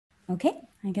Okay,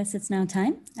 I guess it's now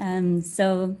time.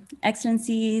 So,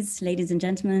 Excellencies, ladies and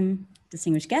gentlemen,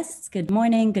 distinguished guests, good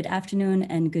morning, good afternoon,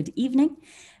 and good evening.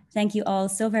 Thank you all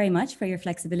so very much for your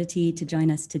flexibility to join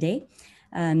us today.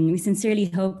 We sincerely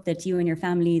hope that you and your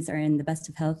families are in the best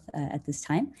of health at this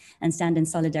time and stand in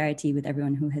solidarity with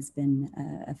everyone who has been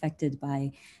affected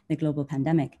by the global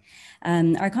pandemic.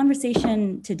 Our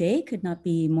conversation today could not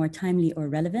be more timely or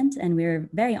relevant, and we're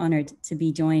very honored to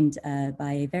be joined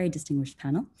by a very distinguished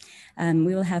panel.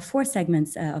 We will have 4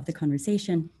 segments of the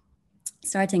conversation,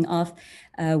 starting off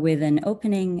with an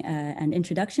opening and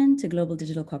introduction to global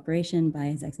digital cooperation by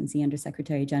His Excellency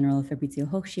Undersecretary General Fabrizio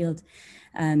Hochschild,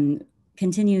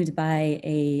 continued by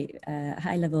a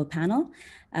high-level panel,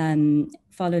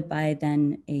 followed by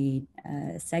then a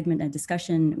segment, a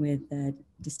discussion with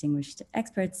distinguished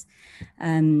experts,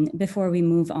 before we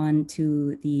move on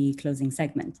to the closing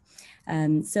segment.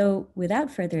 So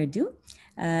without further ado,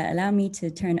 allow me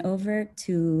to turn over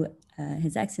to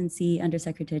His Excellency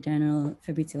Undersecretary General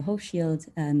Fabrizio Hochschild,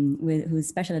 who's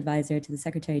Special Advisor to the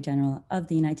Secretary General of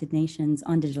the United Nations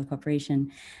on Digital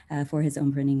Cooperation, for his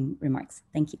opening remarks.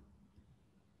 Thank you.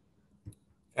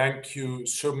 Thank you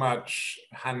so much,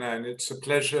 Hannah, and it's a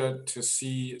pleasure to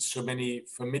see so many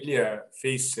familiar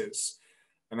faces.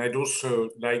 And I'd also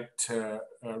like to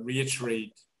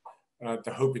reiterate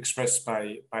the hope expressed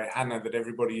by Hannah that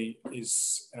everybody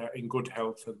is in good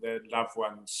health and their loved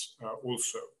ones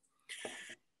also.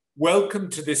 Welcome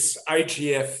to this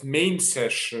IGF main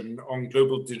session on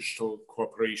global digital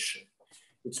cooperation.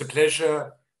 It's a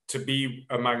pleasure to be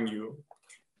among you.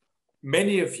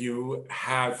 Many of you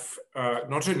have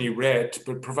not only read,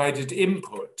 but provided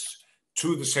input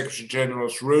to the Secretary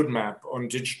General's roadmap on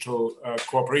digital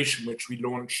cooperation, which we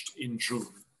launched in June.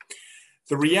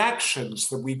 The reactions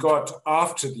that we got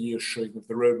after the issuing of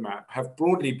the roadmap have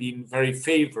broadly been very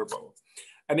favorable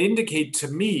and indicate to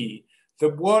me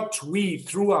that what we,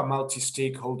 through our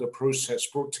multi-stakeholder process,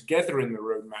 brought together in the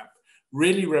roadmap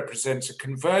really represents a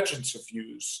convergence of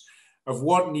views of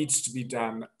what needs to be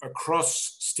done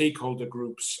across stakeholder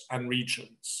groups and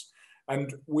regions.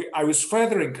 And I was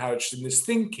further encouraged in this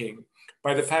thinking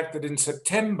by the fact that in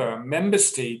September, member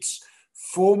states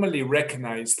formally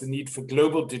recognized the need for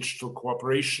global digital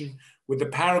cooperation with a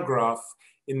paragraph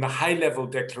in the high-level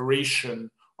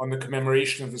declaration on the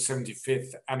commemoration of the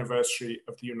 75th anniversary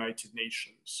of the United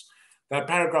Nations. That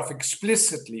paragraph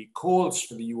explicitly calls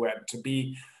for the UN to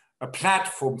be a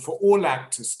platform for all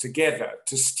actors together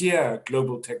to steer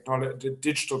global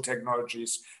digital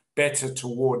technologies better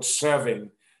towards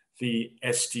serving the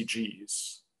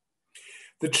SDGs.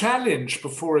 The challenge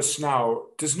before us now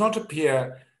does not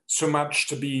appear so much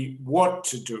to be what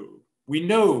to do. We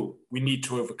know we need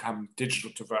to overcome digital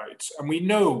divides, and we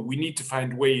know we need to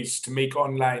find ways to make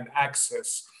online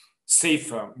access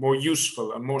safer, more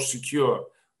useful, and more secure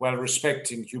while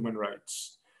respecting human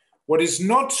rights. What is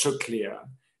not so clear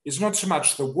is not so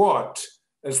much the what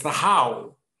as the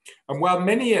how. And while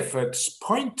many efforts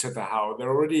point to the how, there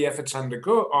are already efforts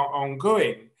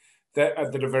ongoing that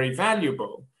are very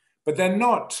valuable, but they're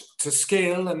not to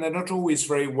scale and they're not always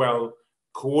very well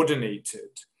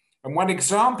coordinated. And one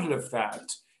example of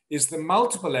that is the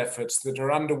multiple efforts that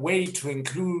are underway to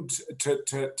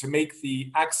make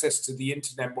the access to the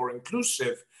internet more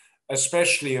inclusive,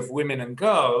 especially of women and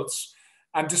girls.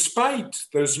 And despite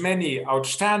those many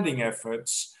outstanding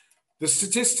efforts, the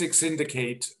statistics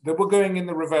indicate that we're going in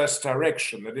the reverse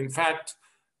direction, that in fact,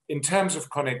 in terms of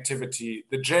connectivity,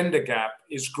 the gender gap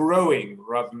is growing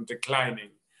rather than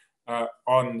declining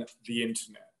on the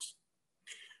internet.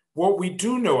 What we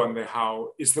do know on the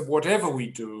how is that whatever we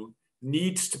do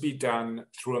needs to be done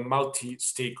through a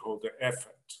multi-stakeholder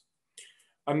effort.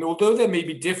 And although there may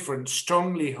be different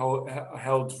strongly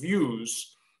held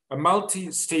views, a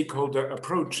multi-stakeholder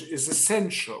approach is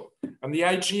essential, and the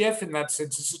IGF in that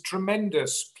sense is a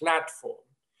tremendous platform.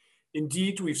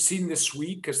 Indeed, we've seen this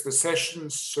week as the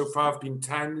sessions so far have been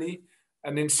timely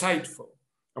and insightful,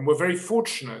 and we're very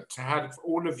fortunate to have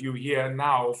all of you here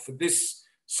now for this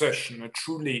session, a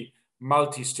truly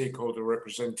multi-stakeholder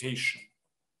representation.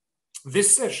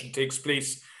 This session takes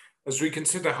place as we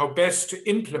consider how best to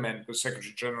implement the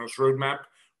Secretary General's roadmap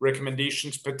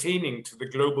recommendations pertaining to the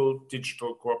global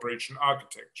digital cooperation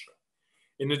architecture.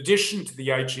 In addition to the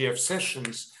IGF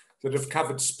sessions that have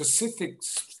covered specific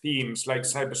themes like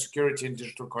cybersecurity and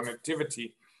digital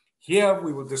connectivity, here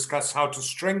we will discuss how to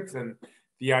strengthen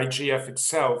the IGF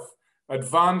itself,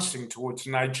 advancing towards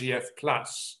an IGF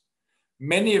plus.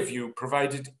 Many of you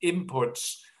provided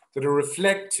inputs that are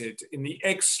reflected in the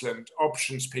excellent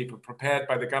options paper prepared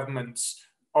by the governments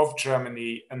of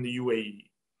Germany and the UAE.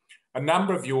 A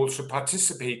number of you also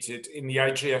participated in the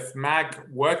IGF MAG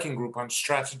working group on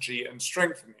strategy and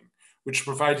strengthening, which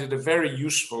provided a very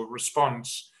useful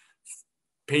response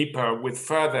paper with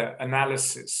further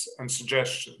analysis and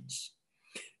suggestions.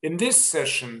 In this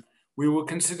session, we will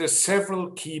consider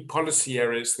several key policy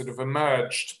areas that have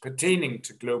emerged pertaining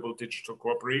to global digital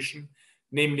cooperation,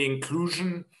 namely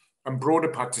inclusion and broader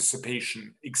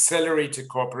participation, accelerated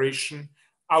cooperation,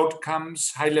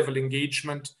 outcomes, high-level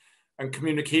engagement, and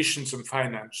communications and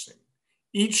financing.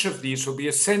 Each of these will be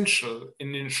essential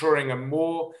in ensuring a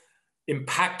more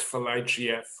impactful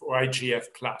IGF or IGF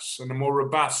plus and a more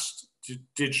robust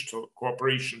digital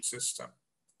cooperation system.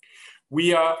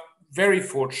 We are very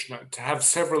fortunate to have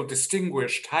several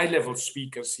distinguished high-level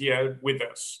speakers here with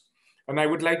us. And I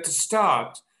would like to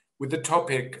start with the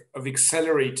topic of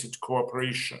accelerated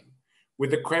cooperation,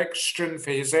 with a question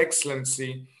for His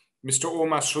Excellency, Mr.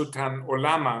 Omar Sultan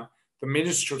Olama, the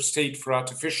Minister of State for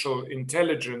Artificial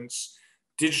Intelligence,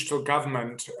 Digital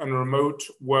Government and Remote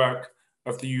Work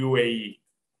of the UAE.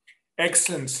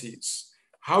 Excellencies,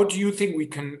 how do you think we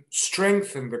can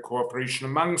strengthen the cooperation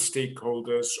among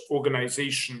stakeholders,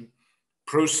 organizations,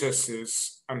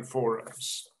 processes, and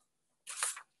forums?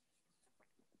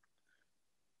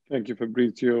 Thank you,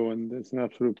 Fabrizio, and it's an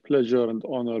absolute pleasure and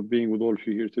honor being with all of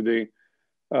you here today.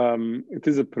 It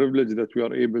is a privilege that we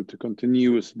are able to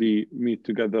continuously meet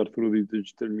together through these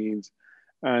digital means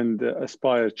and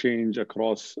aspire change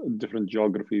across different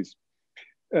geographies.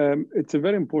 It's a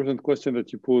very important question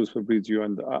that you pose, Fabrizio,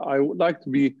 and I would like to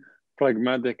be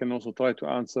pragmatic and also try to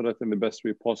answer it in the best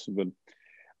way possible.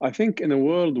 I think in a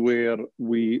world where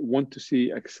we want to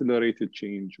see accelerated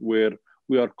change, where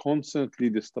we are constantly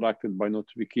distracted by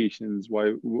notifications,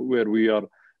 where we are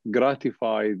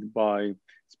gratified by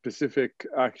specific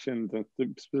actions and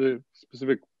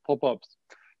specific pop-ups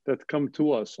that come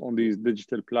to us on these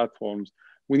digital platforms,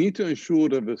 we need to ensure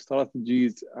that the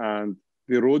strategies and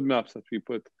the roadmaps that we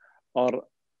put are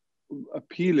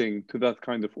appealing to that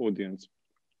kind of audience.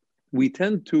 We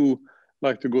tend to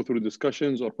like to go through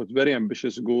discussions or put very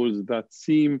ambitious goals that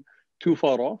seem too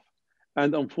far off.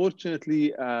 And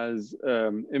unfortunately, as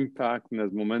impact and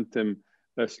as momentum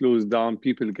slows down,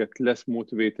 people get less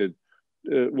motivated,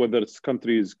 whether it's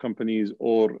countries, companies,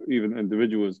 or even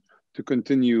individuals, to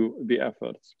continue the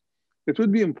efforts. It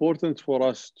would be important for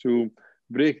us to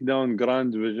break down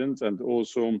grand visions and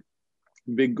also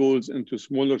big goals into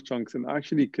smaller chunks and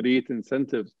actually create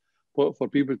incentives for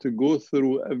people to go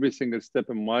through every single step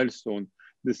and milestone,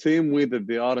 the same way that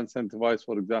they are incentivized,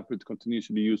 for example, to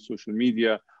continuously use social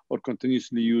media or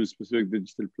continuously use specific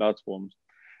digital platforms.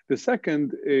 The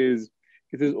second is,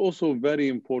 it is also very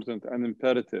important and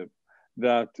imperative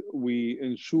that we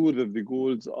ensure that the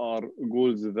goals are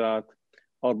goals that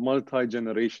are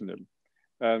multi-generational.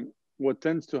 What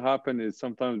tends to happen is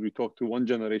sometimes we talk to one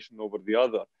generation over the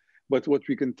other, but what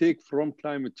we can take from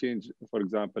climate change, for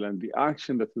example, and the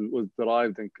action that was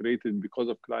derived and created because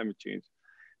of climate change,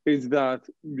 is that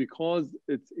because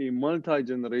it's a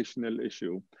multi-generational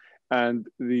issue and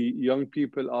the young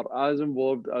people are as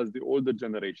involved as the older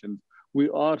generations, we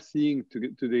are seeing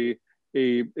today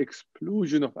an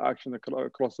explosion of action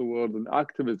across the world and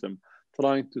activism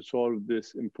trying to solve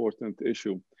this important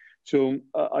issue. So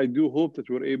I do hope that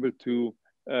we're able to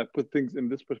put things in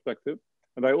this perspective.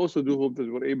 And I also do hope that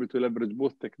we're able to leverage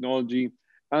both technology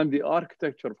and the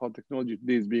architecture of how technology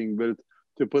today is being built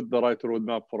to put the right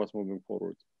roadmap for us moving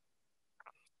forward.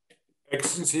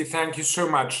 Excellency, thank you so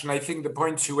much. And I think the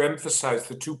points you emphasized,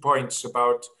 the 2 points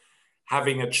about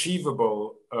having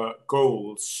achievable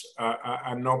goals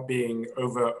and not being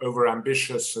over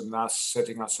ambitious and thus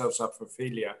setting ourselves up for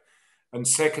failure. And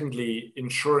secondly,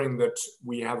 ensuring that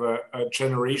we have a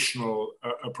generational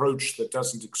approach that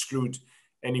doesn't exclude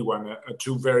anyone, are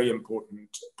 2 very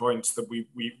important points that we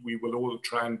will all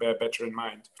try and bear better in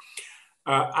mind.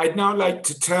 I'd now like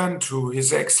to turn to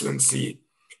His Excellency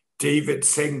David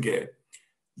Senge,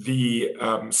 the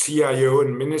CIO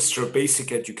and Minister of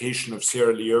Basic Education of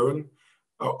Sierra Leone,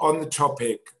 on the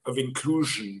topic of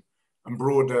inclusion and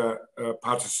broader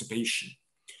participation.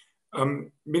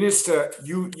 Minister,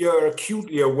 you're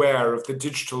acutely aware of the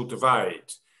digital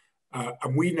divide.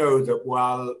 And we know that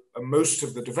while most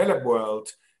of the developed world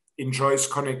enjoys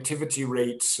connectivity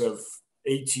rates of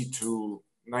 80 to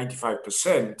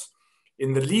 95%,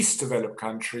 in the least developed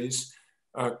countries,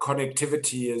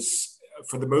 connectivity is,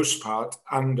 for the most part,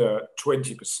 under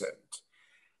 20%.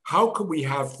 How can we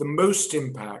have the most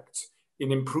impact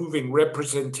in improving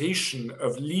representation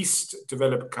of least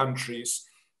developed countries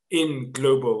in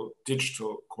global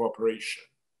digital cooperation?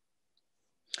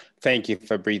 Thank you,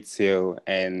 Fabrizio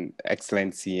and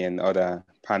Excellency and other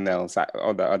panels,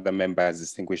 other members,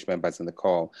 distinguished members on the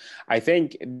call. I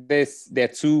think there are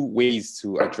two ways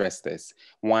to address this.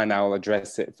 One, I'll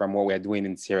address it from what we're doing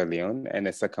in Sierra Leone, and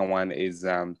the second one is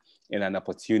in an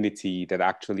opportunity that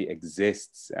actually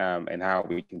exists and how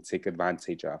we can take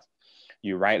advantage of.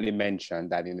 You rightly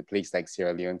mentioned that in a place like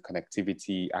Sierra Leone,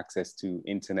 connectivity, access to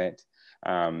internet,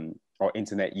 or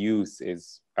internet use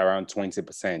is around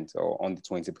 20% or under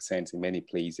 20% in many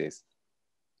places.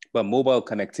 But mobile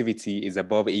connectivity is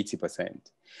above 80%.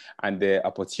 And the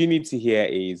opportunity here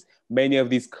is many of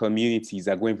these communities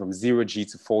are going from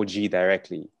 0G to 4G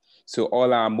directly. So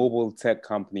all our mobile tech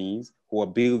companies who are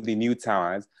building new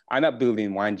towers are not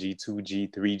building 1G,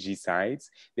 2G, 3G sites.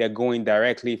 They're going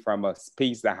directly from a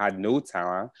space that had no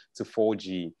tower to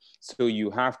 4G. So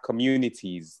you have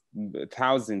communities,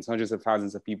 thousands, hundreds of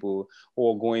thousands of people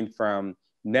who are going from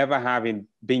never having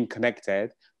been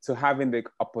connected to having the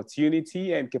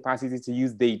opportunity and capacity to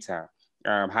use data,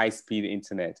 high-speed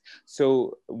internet.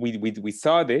 So we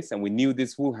saw this and we knew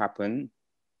this will happen,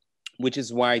 which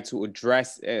is why to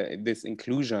address this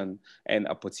inclusion and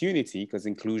opportunity, because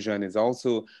inclusion is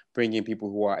also bringing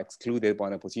people who are excluded, but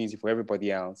an opportunity for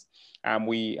everybody else.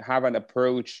 We have an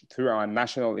approach through our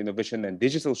National Innovation and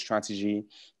Digital Strategy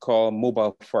called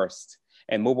Mobile First.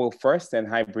 And mobile first and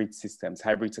hybrid systems,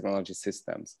 hybrid technology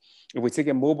systems. If we take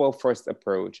a mobile first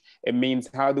approach, it means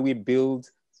how do we build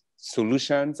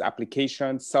solutions,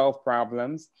 applications, solve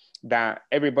problems that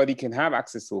everybody can have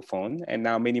access to a phone. And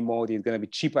now many more, there's going to be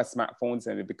cheaper smartphones,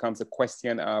 and it becomes a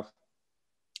question of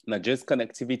not just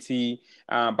connectivity,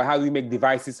 but how do we make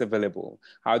devices available?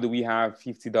 How do we have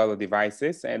 $50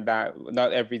 devices, and that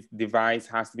not every device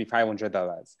has to be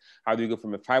 $500? How do we go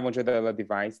from a $500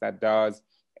 device that does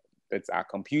it's our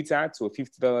computer to a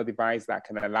 $50 device that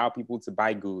can allow people to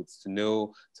buy goods,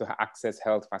 to access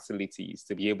health facilities,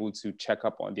 to be able to check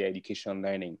up on their education and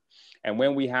learning. And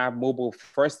when we have mobile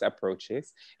first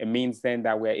approaches, it means then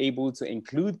that we're able to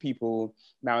include people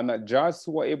now, not just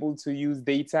who are able to use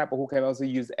data, but who can also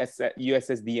use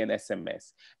USSD and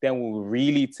SMS. Then we'll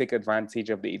really take advantage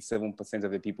of the 87%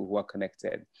 of the people who are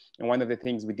connected. And one of the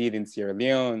things we did in Sierra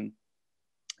Leone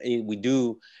we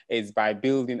do is by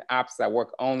building apps that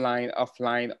work online,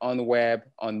 offline, on web,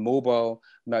 on mobile,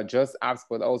 not just apps,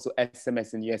 but also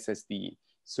SMS and USSD.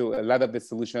 So a lot of the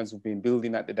solutions we've been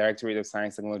building at the Directorate of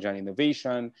Science, Technology and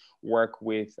Innovation work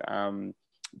with,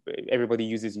 everybody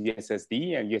uses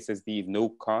USSD, and USSD is no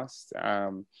cost.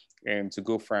 And to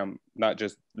go from not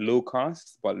just low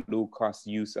cost, but low cost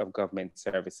use of government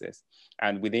services.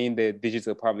 And within the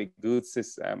Digital Public Goods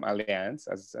System Alliance,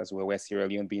 as we're West Sierra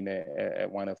Leone being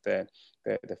one of the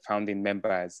founding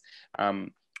members,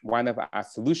 one of our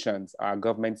solutions, our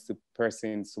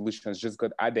government-to-person solutions, just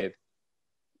got added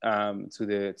to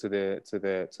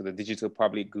the Digital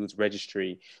Public Goods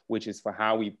Registry, which is for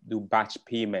how we do batch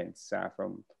payments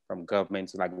from government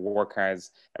to like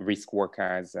workers, risk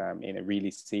workers in a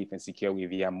really safe and secure way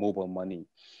via mobile money.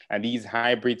 And these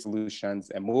hybrid solutions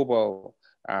and mobile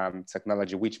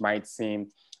technology, which might seem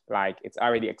like it's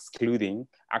already excluding,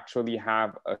 actually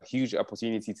have a huge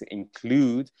opportunity to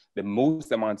include the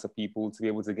most amounts of people to be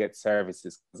able to get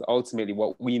services. Because ultimately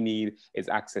what we need is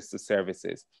access to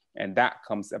services. And that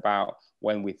comes about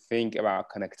when we think about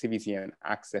connectivity and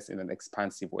access in an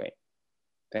expansive way.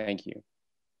 Thank you.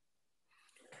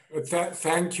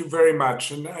 Thank you very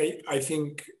much. And I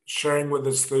think sharing with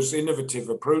us those innovative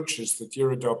approaches that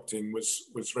you're adopting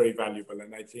was very valuable.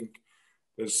 And I think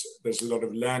there's a lot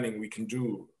of learning we can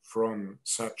do from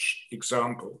such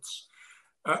examples.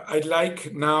 I'd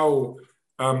like now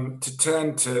to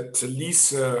turn to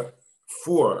Lisa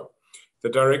Fuhr, the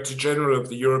Director General of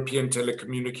the European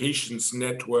Telecommunications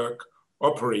Network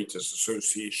Operators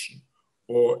Association,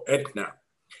 or ETNA.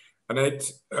 And I'd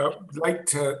like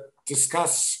to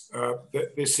discuss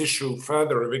this issue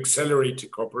further of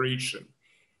accelerated cooperation.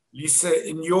 Lisa,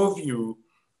 in your view,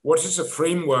 what is a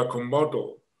framework or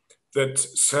model that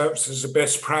serves as a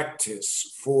best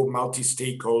practice for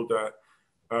multi-stakeholder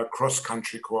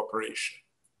cross-country cooperation?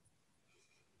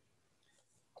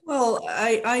 Well,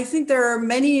 I think there are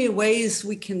many ways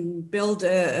we can build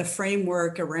a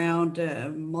framework around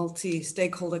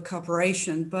multi-stakeholder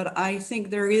cooperation, but I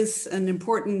think there is an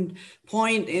important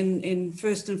point in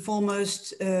first and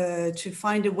foremost to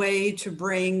find a way to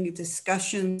bring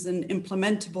discussions and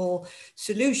implementable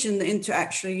solutions into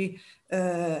actually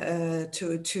to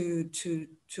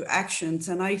actions.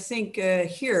 And I think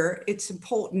here it's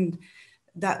important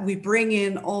that we bring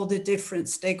in all the different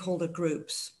stakeholder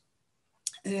groups.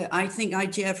 I think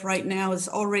IGF right now is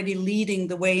already leading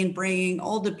the way in bringing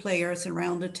all the players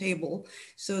around the table.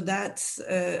 So that's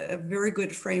a very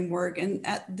good framework. And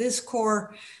at this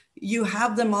core, you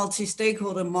have the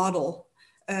multi-stakeholder model.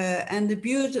 And the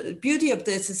beauty of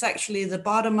this is actually the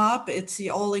bottom up, it's the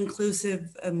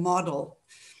all-inclusive model.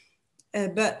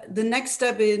 But the next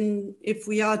step in, if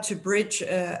we are to bridge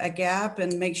a gap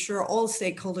and make sure all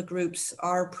stakeholder groups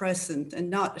are present and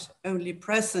not only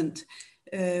present,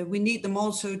 we need them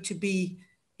also to be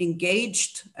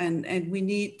engaged, and we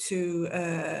need to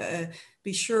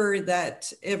be sure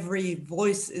that every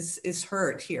voice is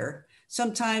heard here.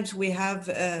 Sometimes we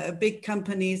have big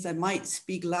companies that might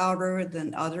speak louder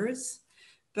than others,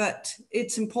 but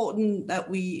it's important that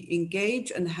we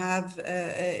engage and have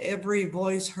every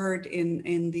voice heard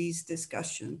in these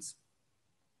discussions.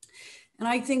 And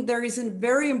I think there is a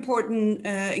very important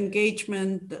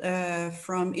engagement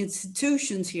from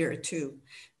institutions here too,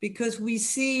 because we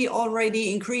see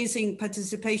already increasing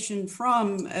participation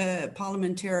from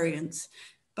parliamentarians.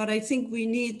 But I think we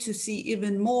need to see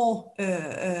even more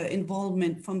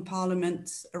involvement from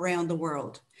parliaments around the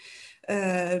world.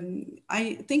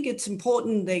 I think it's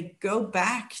important they go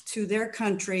back to their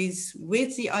countries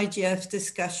with the IGF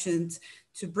discussions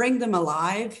to bring them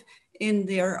alive in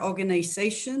their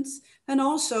organizations. And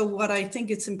also what I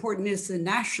think it's important is the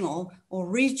national or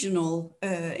regional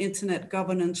internet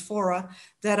governance fora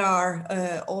that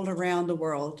are all around the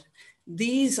world.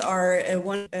 These are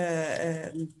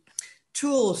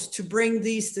tools to bring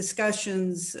these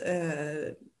discussions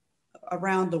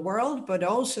around the world, but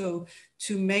also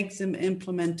to make them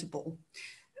implementable.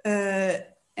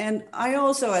 And I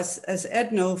also, as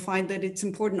EDNO, find that it's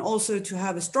important also to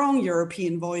have a strong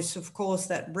European voice, of course,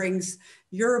 that brings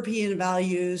European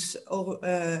values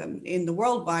in the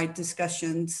worldwide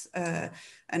discussions.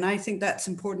 And I think that's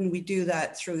important. We do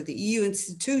that through the EU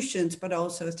institutions, but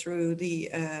also through the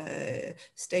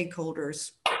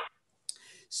stakeholders.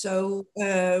 So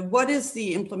what is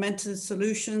the implemented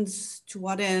solutions? To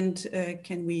what end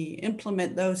can we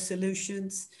implement those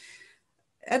solutions?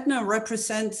 EDNA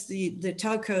represents the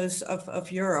telcos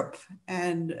of Europe.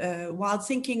 And while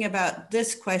thinking about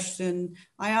this question,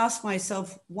 I asked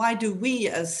myself, why do we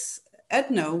as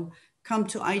EDNO come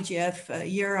to IGF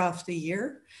year after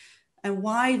year? And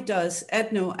why does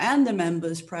EDNO and the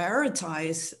members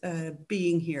prioritize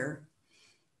being here?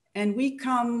 And we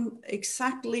come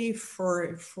exactly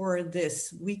for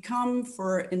this. We come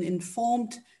for an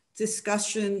informed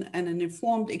discussion and an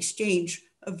informed exchange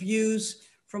of views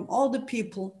from all the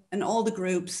people and all the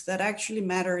groups that actually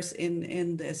matters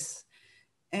in this.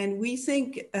 And we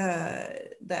think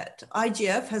that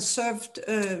IGF has served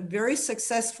very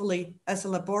successfully as a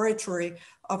laboratory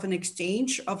of an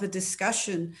exchange, of a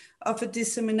discussion, of a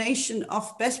dissemination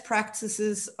of best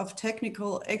practices, of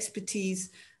technical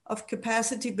expertise, of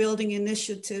capacity building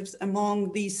initiatives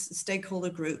among these stakeholder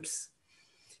groups.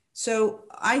 So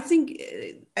I think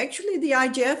actually the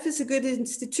IGF is a good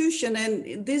institution,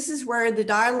 and this is where the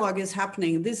dialogue is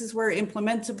happening. This is where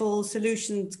implementable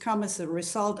solutions come as a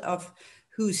result of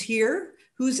who's here,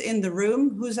 who's in the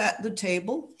room, who's at the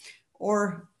table,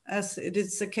 or as it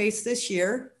is the case this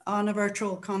year, on a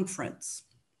virtual conference.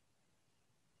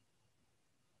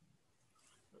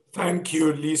 Thank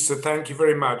you, Lisa. Thank you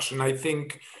very much. And I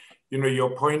think, you know,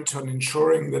 your point on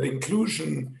ensuring that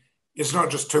inclusion is not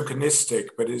just tokenistic,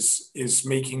 but is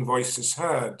making voices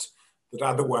heard that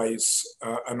otherwise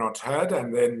are not heard,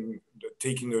 and then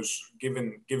taking those,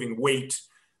 giving weight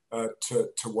to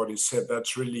what is said.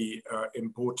 That's really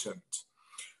important.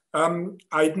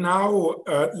 I'd now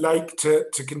like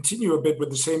to continue a bit with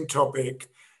the same topic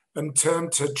and turn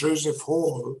to Joseph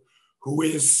Hall, who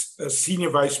is a Senior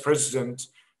Vice President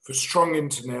for Strong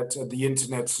Internet at the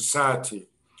Internet Society,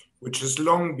 which has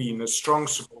long been a strong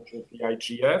supporter of the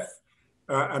IGF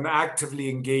and actively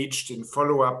engaged in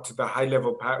follow-up to the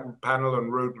high-level panel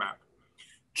on roadmap.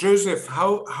 Joseph,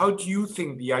 how do you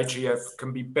think the IGF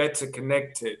can be better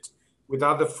connected with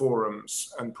other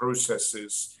forums and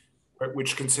processes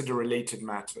which consider related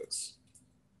matters?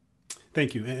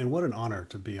 Thank you, and what an honor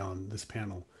to be on this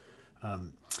panel.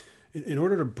 In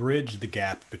order to bridge the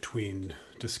gap between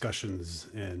discussions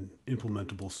and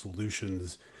implementable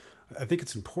solutions, I think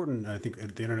it's important, I think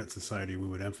at the Internet Society, we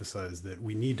would emphasize that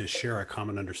we need to share a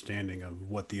common understanding of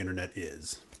what the Internet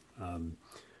is. And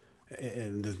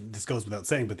this goes without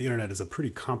saying, but the Internet is a pretty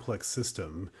complex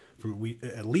system from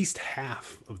at least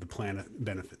half of the planet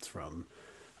benefits from.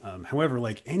 However,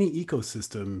 like any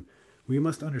ecosystem, we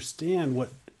must understand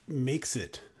what makes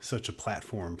it such a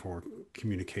platform for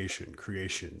communication,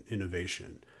 creation,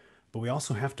 innovation. but we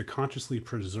also have to consciously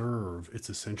preserve its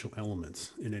essential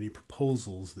elements in any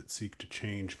proposals that seek to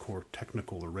change core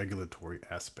technical or regulatory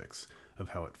aspects of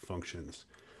how it functions.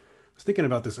 I was thinking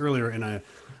about this earlier, and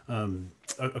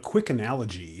a quick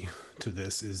analogy to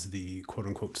this is the quote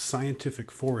unquote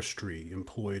scientific forestry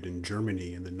employed in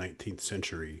Germany in the 19th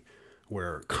century,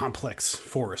 where complex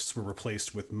forests were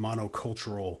replaced with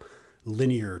monocultural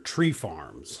linear tree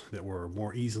farms that were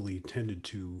more easily tended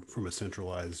to from a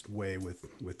centralized way with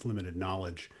limited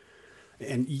knowledge.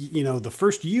 And, you know, the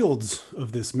first yields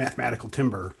of this mathematical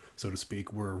timber, so to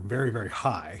speak, were very, very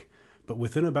high. But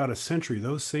within about a century,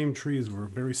 those same trees were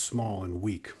very small and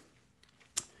weak,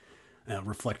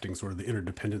 reflecting sort of the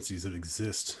interdependencies that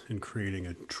exist in creating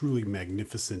a truly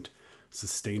magnificent,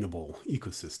 sustainable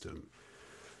ecosystem.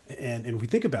 And we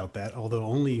think about that, although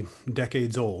only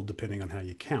decades old, depending on how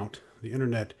you count, the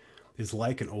internet is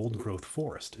like an old growth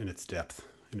forest in its depth,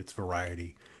 in its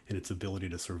variety, in its ability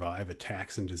to survive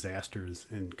attacks and disasters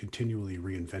and continually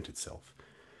reinvent itself.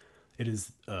 It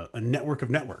is a network of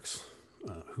networks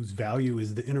whose value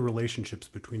is the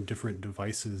interrelationships between different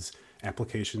devices,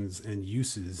 applications, and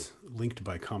uses linked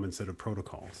by a common set of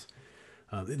protocols.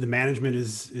 The management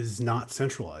is not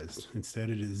centralized. Instead,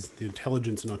 it is the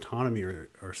intelligence and autonomy are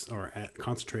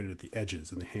concentrated at the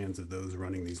edges in the hands of those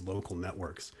running these local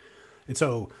networks. And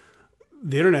so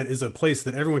the internet is a place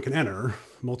that everyone can enter,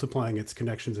 multiplying its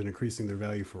connections and increasing their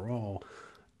value for all.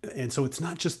 And so it's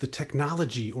not just the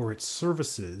technology or its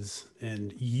services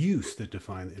and use that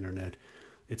define the internet,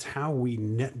 it's how we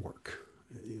network,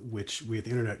 which we at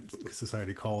the Internet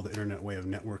Society call the internet way of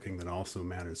networking, that also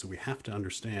matters. So we have to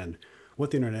understand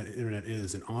what the internet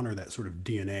is and honor that sort of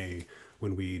DNA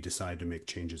when we decide to make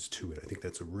changes to it. I think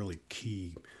that's a really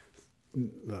key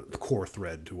core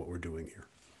thread to what we're doing here.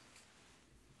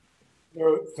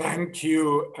 No, thank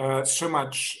you so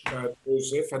much,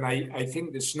 Joseph. And I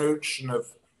think this notion of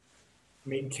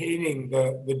maintaining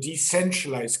the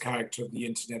decentralized character of the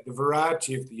internet, the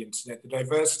variety of the internet, the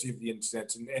diversity of the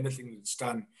internet, and anything that's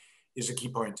done is a key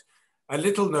point. A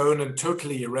little known and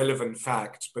totally irrelevant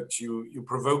fact, but you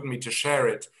provoked me to share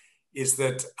it, is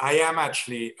that I am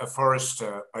actually a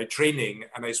forester by training,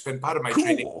 and I spent part of my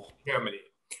training in Germany.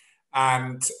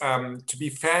 And to be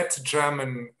fair to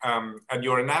German, and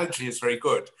your analogy is very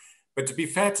good, but to be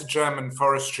fair to German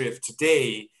forestry of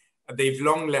today, they've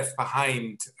long left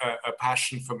behind a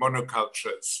passion for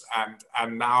monocultures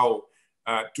and now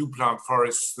do plant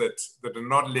forests that are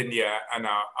not linear and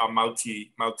are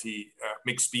multi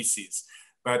mixed species.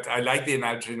 But I like the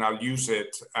analogy and I'll use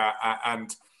it.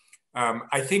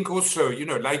 I think also, you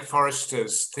know, like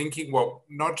foresters, thinking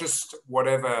not just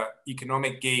whatever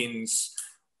economic gains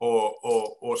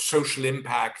or social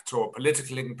impact or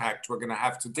political impact we're going to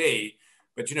have today,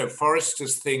 but, you know,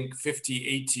 foresters think 50,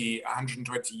 80,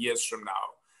 120 years from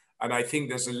now. And I think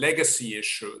there's a legacy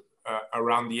issue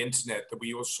around the internet that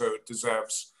we also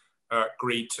deserves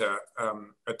greater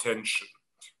attention.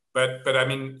 But I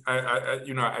mean,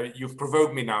 you've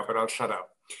provoked me now, but I'll shut up.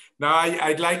 Now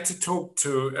I'd like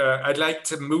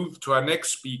to move to our next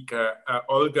speaker,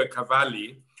 Olga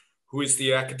Cavalli, who is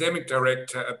the academic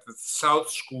director at the South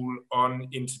School on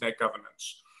Internet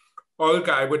Governance.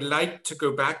 Olga, I would like to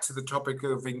go back to the topic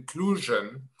of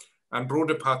inclusion and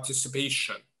broader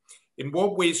participation. In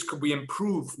what ways could we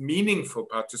improve meaningful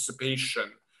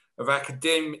participation of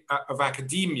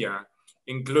academia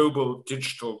in global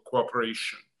digital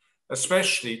cooperation,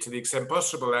 especially to the extent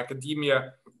possible,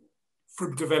 academia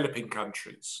from developing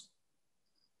countries?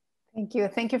 Thank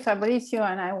you, Fabrizio.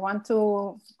 And I want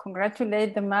to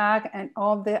congratulate the MAG and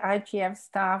all the IGF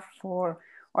staff for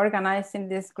organizing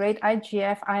this great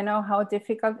IGF. I know how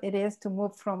difficult it is to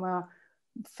move from a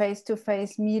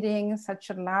face-to-face meeting, such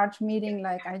a large meeting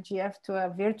like IGF, to a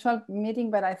virtual meeting,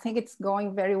 but I think it's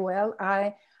going very well.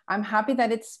 I'm happy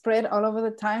that it's spread all over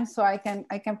the time, so I can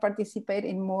participate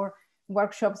in more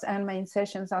workshops and main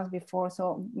sessions as before.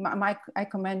 So I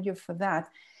commend you for that.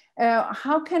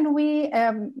 How can we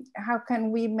learned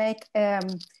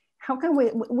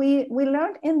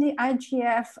in the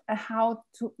IGF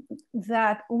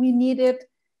that we needed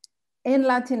in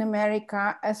Latin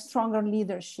America a stronger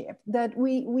leadership, that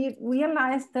we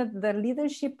realized that the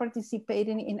leadership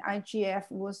participating in IGF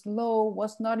was low,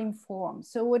 was not informed.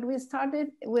 So what we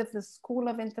started with the School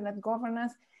of Internet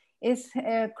Governance is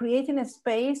creating a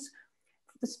space,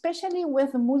 especially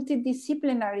with a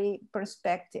multidisciplinary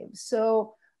perspective.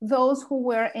 So those who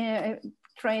were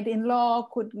trained in law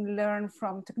could learn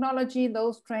from technology.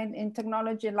 Those trained in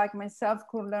technology, like myself,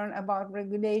 could learn about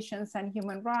regulations and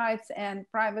human rights and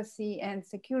privacy and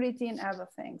security and other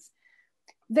things.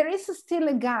 there is still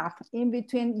a gap in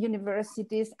between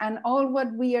universities and all what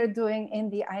we are doing in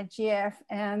the IGF.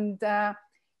 And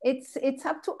it's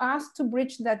up to us to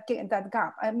bridge that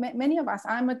gap. Many of us,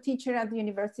 I'm a teacher at the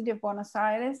University of Buenos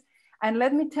Aires. And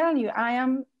let me tell you, I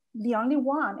am the only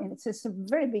one, and it's a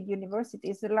very big university.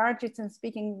 It's the largest in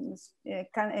speaking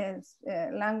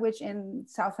language in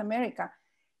South America.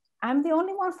 I'm the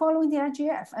only one following the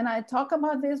IGF. And I talk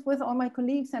about this with all my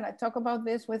colleagues, and I talk about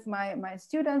this with my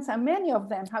students, and many of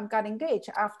them have got engaged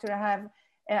after I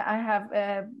have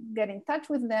get in touch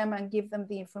with them and give them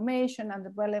the information and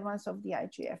the relevance of the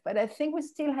IGF. But I think we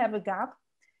still have a gap,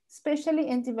 especially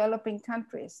in developing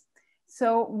countries.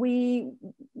 So we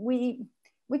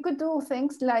could do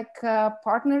things like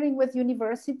partnering with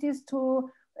universities to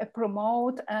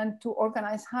promote and to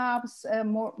organize hubs,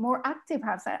 more active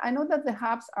hubs. I know that the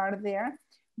hubs are there,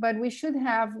 but we should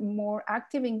have more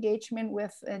active engagement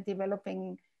with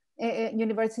developing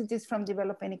universities from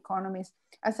developing economies.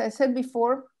 As I said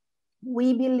before,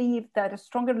 we believe that a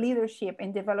stronger leadership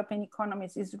in developing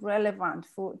economies is relevant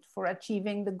for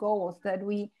achieving the goals that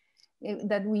we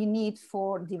need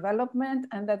for development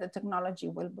and that the technology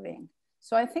will bring.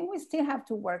 So I think we still have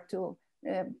to work to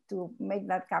make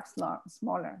that gap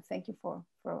smaller. Thank you for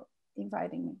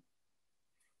inviting me.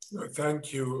 No,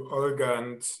 thank you, Olga.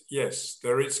 And yes,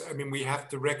 there is, I mean, we have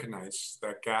to recognize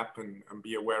that gap and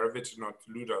be aware of it and not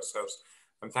delude ourselves.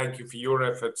 And thank you for your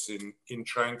efforts in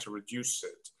trying to reduce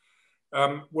it.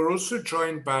 We're also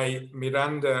joined by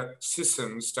Miranda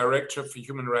Sissons, Director for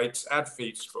Human Rights at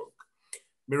Facebook.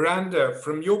 Miranda,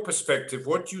 from your perspective,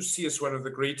 what do you see as one of the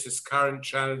greatest current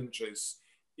challenges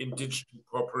in digital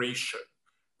cooperation?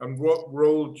 And what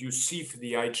role do you see for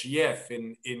the IGF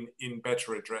in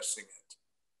better addressing it?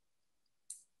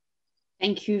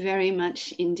 Thank you very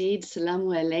much indeed.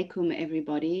 Salamu alaikum,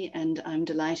 everybody, and I'm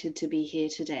delighted to be here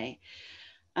today.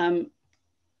 I'm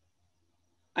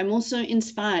also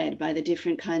inspired by the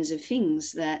different kinds of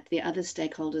things that the other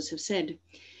stakeholders have said.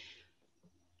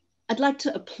 I'd like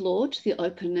to applaud the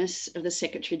openness of the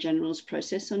Secretary General's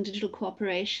process on digital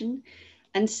cooperation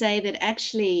and say that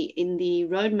actually in the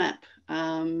roadmap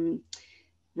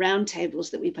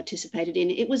roundtables that we participated in,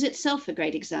 it was itself a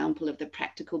great example of the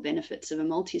practical benefits of a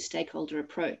multi-stakeholder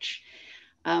approach.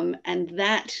 And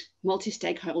that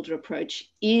multi-stakeholder approach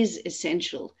is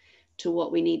essential to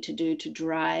what we need to do to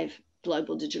drive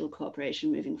global digital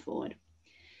cooperation moving forward.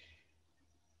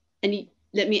 And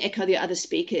let me echo the other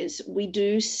speakers. We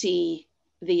do see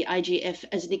the IGF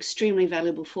as an extremely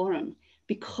valuable forum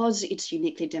because it's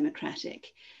uniquely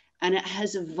democratic and it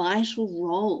has a vital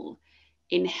role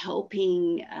in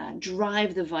helping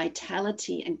drive the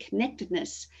vitality and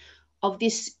connectedness of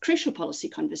this crucial policy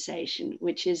conversation,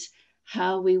 which is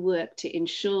how we work to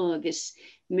ensure this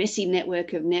messy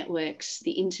network of networks,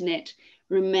 the internet,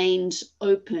 remains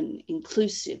open,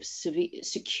 inclusive,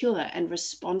 secure, and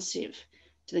responsive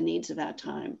to the needs of our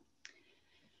time.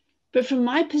 But from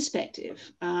my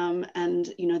perspective, and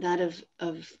that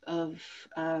of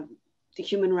the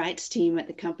human rights team at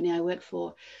the company I work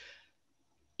for,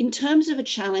 in terms of a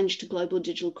challenge to global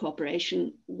digital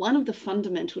cooperation, one of the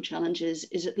fundamental challenges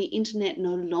is that the internet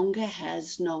no longer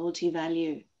has novelty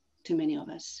value to many of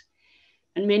us.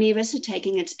 And many of us are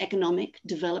taking its economic,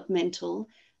 developmental,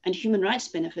 and human rights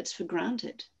benefits for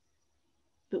granted.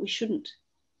 But we shouldn't.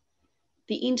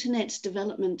 The internet's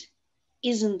development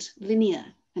isn't linear,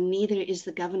 and neither is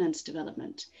the governance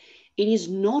development. It is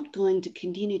not going to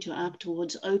continue to arc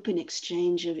towards open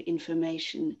exchange of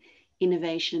information,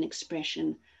 innovation, and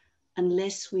expression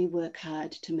unless we work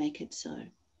hard to make it so.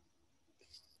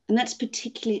 And that's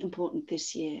particularly important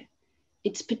this year.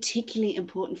 It's particularly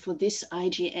important for this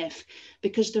IGF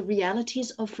because the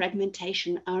realities of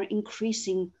fragmentation are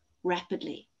increasing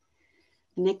rapidly.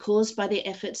 And they're caused by the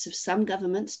efforts of some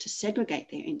governments to segregate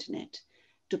their internet,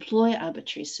 deploy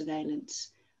arbitrary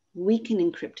surveillance, weaken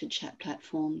encrypted chat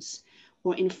platforms,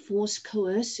 or enforce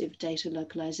coercive data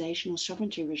localization or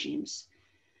sovereignty regimes.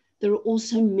 There are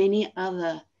also many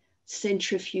other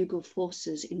centrifugal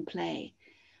forces in play,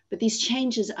 but these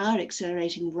changes are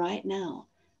accelerating right now,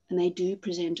 and they do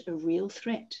present a real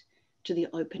threat to the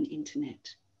open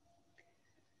internet.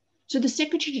 So the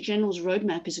Secretary General's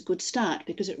roadmap is a good start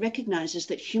because it recognizes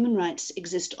that human rights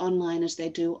exist online as they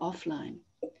do offline.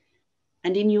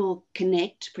 And in your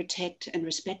connect, protect, and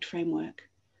respect framework,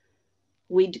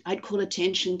 I'd call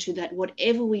attention to that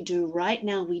whatever we do right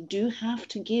now, we do have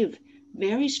to give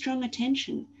very strong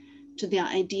attention to the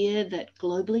idea that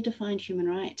globally defined human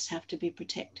rights have to be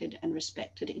protected and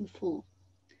respected in full.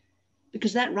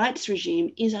 Because that rights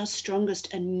regime is our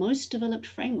strongest and most developed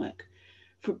framework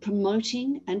for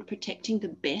promoting and protecting the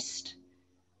best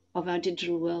of our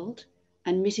digital world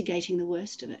and mitigating the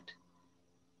worst of it.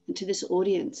 And to this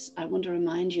audience, I want to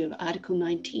remind you of Article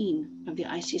 19 of the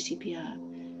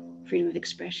ICCPR, freedom of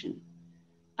expression,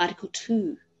 Article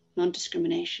 2,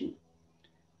 non-discrimination,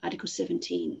 Article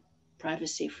 17,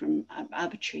 privacy from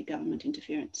arbitrary government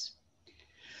interference.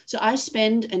 So I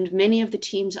spend, and many of the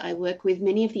teams I work with,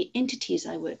 many of the entities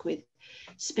I work with,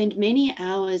 spend many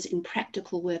hours in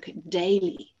practical work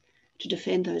daily to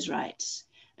defend those rights.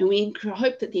 And we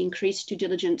hope that the increased due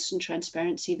diligence and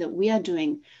transparency that we are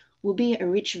doing will be a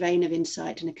rich vein of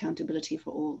insight and accountability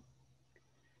for all.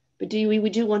 But we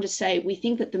do want to say, we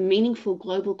think that the meaningful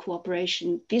global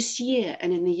cooperation this year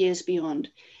and in the years beyond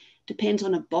depends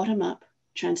on a bottom-up,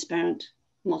 transparent,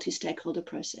 multi-stakeholder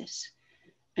process.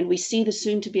 And we see the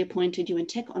soon-to-be-appointed UN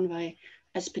Tech Envoy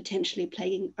as potentially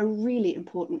playing a really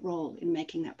important role in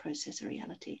making that process a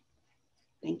reality.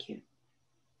 Thank you.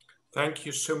 Thank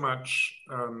you so much,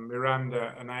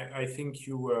 Miranda. And I think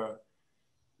it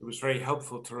was very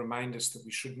helpful to remind us that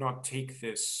we should not take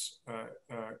this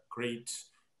great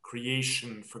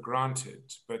creation for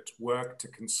granted, but work to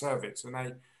conserve it. And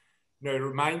it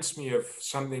reminds me of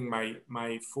something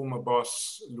my former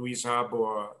boss, Louise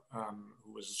Arbour,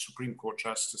 who was a Supreme Court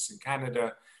Justice in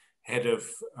Canada, head of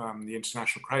the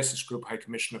International Crisis Group, High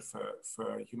Commissioner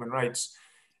for Human Rights,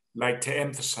 like to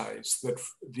emphasize that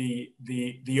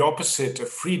the opposite of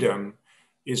freedom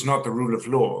is not the rule of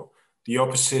law. The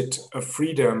opposite of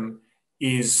freedom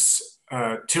is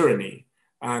tyranny.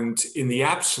 And in the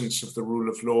absence of the rule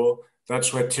of law,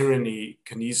 that's where tyranny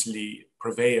can easily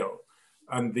prevail.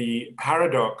 And the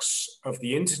paradox of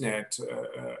the internet,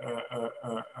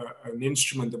 an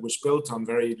instrument that was built on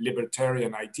very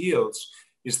libertarian ideals,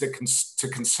 is that to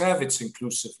conserve its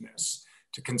inclusiveness,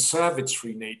 to conserve its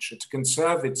free nature, to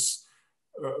conserve its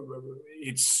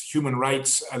human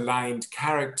rights aligned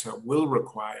character will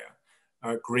require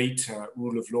a greater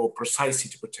rule of law precisely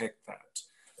to protect that.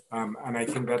 And I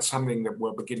think that's something that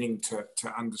we're beginning to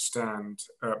understand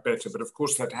better. But of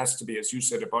course, that has to be, as you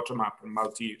said, a bottom-up and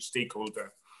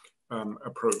multi-stakeholder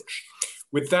approach.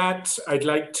 With that, I'd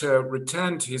like to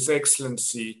return to His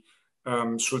Excellency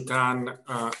Sultan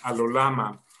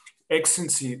Al-Olama.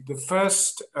 Excellency, the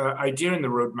first idea in the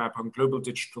roadmap on global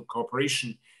digital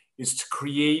cooperation is to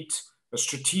create a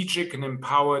strategic and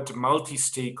empowered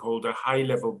multi-stakeholder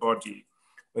high-level body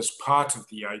as part of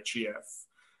the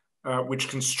IGF, which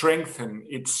can strengthen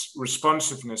its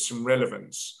responsiveness and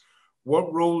relevance.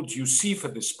 What role do you see for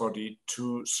this body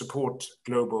to support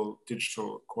global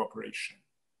digital cooperation?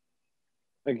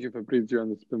 Thank you, Fabrizio,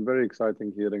 and it's been very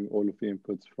exciting hearing all of the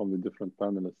inputs from the different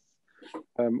panelists.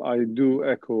 I do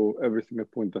echo every single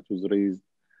point that was raised,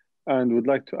 and would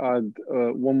like to add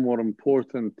one more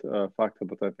important factor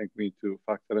that I think we need to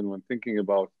factor in when thinking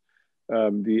about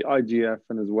the IGF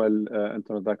and as well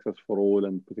internet access for all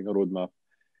and putting a roadmap.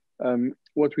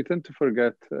 What we tend to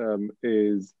forget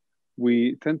is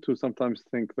we tend to sometimes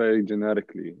think very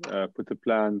generically, put a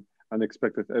plan and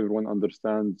expect that everyone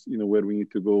understands, where we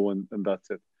need to go and that's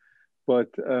it. But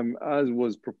as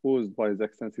was proposed by His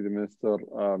Excellency the Minister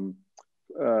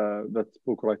that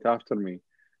spoke right after me,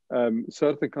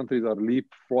 certain countries are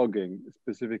leapfrogging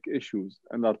specific issues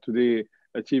and are today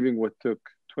achieving what took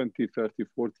 20, 30,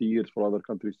 40 years for other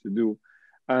countries to do.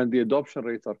 And the adoption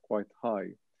rates are quite high.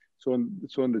 So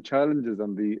the challenges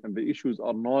and the issues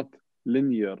are not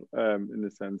linear in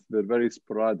a sense, they're very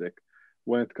sporadic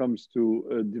when it comes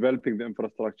to developing the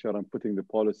infrastructure and putting the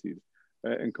policies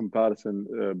in comparison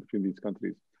between these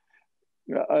countries.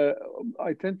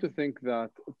 I tend to think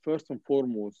that first and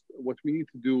foremost, what we need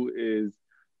to do is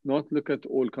not look at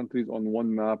all countries on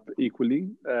one map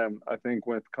equally. I think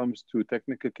when it comes to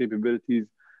technical capabilities,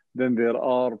 then there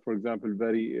are, for example,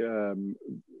 very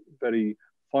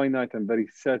finite and very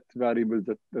set variables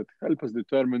that help us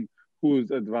determine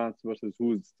who's advanced versus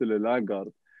who's still a laggard.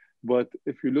 But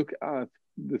if you look at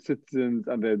the citizens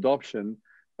and the adoption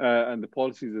and the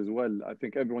policies as well, I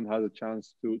think everyone has a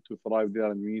chance to thrive there,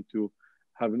 and we need to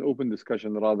have an open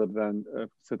discussion rather than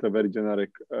set a very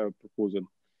generic proposal.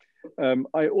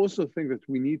 I also think that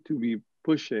we need to be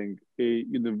pushing a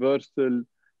universal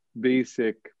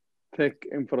basic tech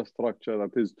infrastructure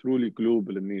that is truly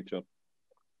global in nature.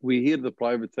 We hear the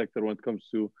private sector when it comes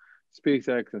to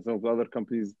SpaceX and some of the other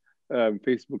companies,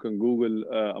 Facebook and Google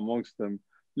amongst them,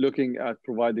 looking at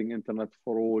providing internet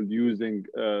for all using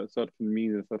certain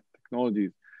means and certain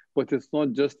technologies. But it's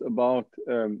not just about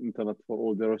internet for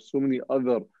all. There are so many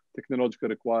other technological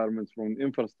requirements from an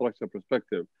infrastructure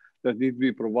perspective that need to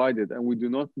be provided. And we do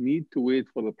not need to wait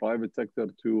for the private sector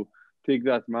to take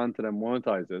that mantle and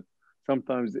monetize it.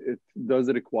 Sometimes it does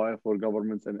require for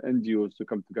governments and NGOs to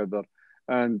come together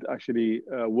and actually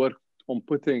work on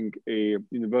putting a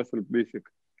universal basic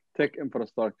tech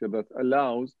infrastructure that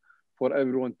allows for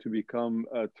everyone to become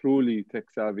truly tech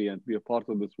savvy and be a part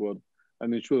of this world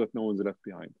and ensure that no one's left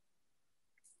behind.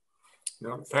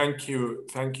 No, thank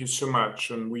you so much,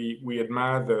 and we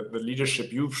admire the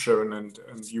leadership you've shown and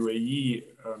UAE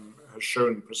has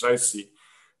shown precisely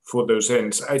for those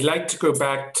ends. I'd like to go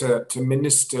back to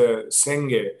Minister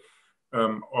Senge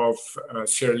of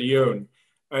Sierra Leone.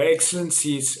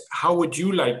 Excellencies, how would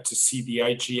you like to see the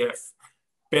IGF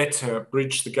better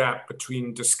bridge the gap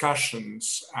between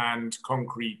discussions and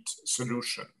concrete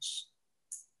solutions?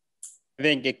 I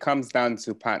think it comes down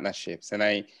to partnerships,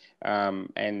 and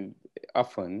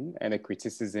often a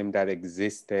criticism that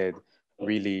existed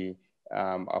really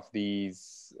of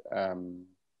these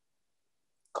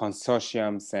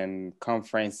consortiums and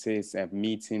conferences and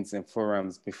meetings and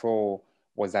forums before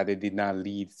was that they did not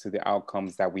lead to the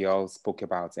outcomes that we all spoke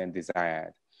about and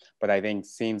desired. But I think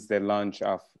since the launch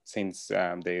of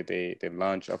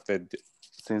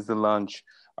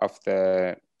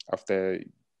the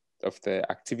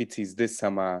activities this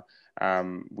summer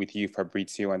with you,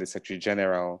 Fabrizio, and the Secretary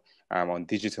General on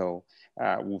digital,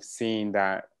 we've seen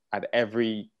that at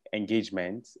every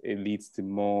engagement, it leads to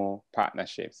more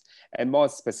partnerships. And more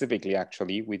specifically,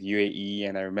 actually, with UAE,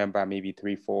 and I remember maybe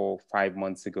 3, 4, 5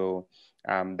 months ago,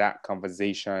 that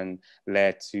conversation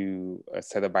led to a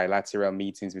set of bilateral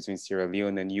meetings between Sierra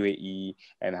Leone and UAE,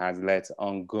 and has led to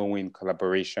ongoing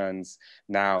collaborations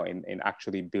now in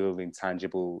actually building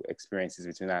tangible experiences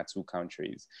between our two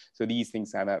countries. So these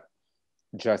things are not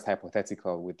just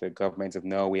hypothetical. With the government of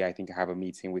Norway, I think I have a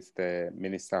meeting with the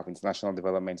Minister of International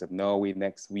Development of Norway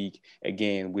next week,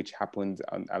 again, which happened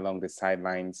along the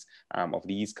sidelines of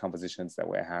these conversations that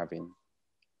we're having.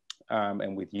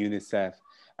 And with UNICEF,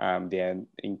 there are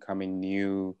incoming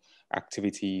new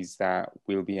activities that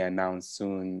will be announced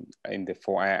soon in the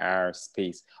 4IR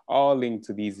space, all linked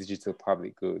to these digital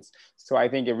public goods. So I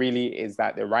think it really is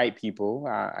that the right people,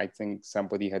 I think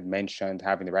somebody had mentioned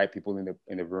having the right people in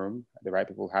the room, the right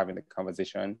people having the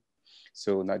conversation.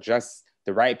 So not just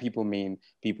the right people mean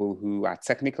people who are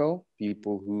technical,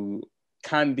 people who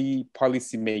can be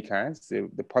policymakers,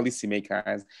 the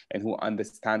policymakers, and who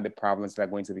understand the problems that are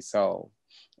going to be solved.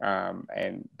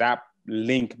 And that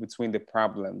link between the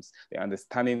problems, the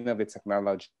understanding of the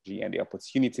technology, and the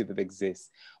opportunity that exists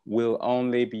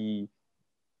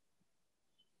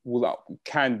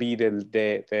can be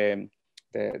the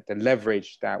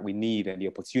leverage that we need and the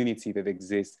opportunity that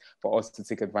exists for us to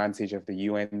take advantage of the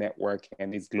UN network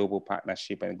and its global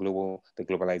partnership and the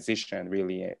globalization,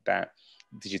 really, that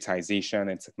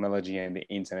digitization and technology and the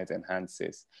internet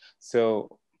enhances.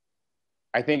 So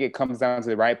I think it comes down to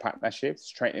the right partnerships,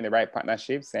 strengthening the right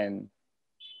partnerships, and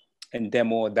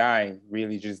demo or die,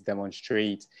 really just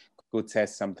demonstrate, go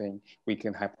test something. We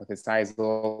can hypothesize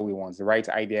all we want. The right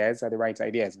ideas are the right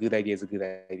ideas. Good ideas are good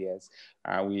ideas.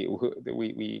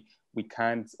 We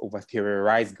can't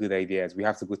over-theorize good ideas. We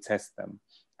have to go test them.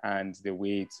 And the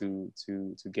way to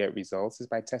get results is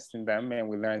by testing them, and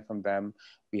we learn from them.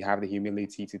 We have the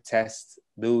humility to test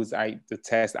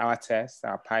our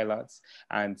pilots,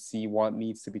 and see what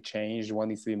needs to be changed, what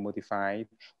needs to be modified,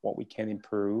 what we can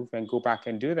improve, and go back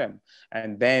and do them.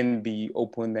 And then be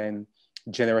open and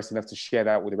generous enough to share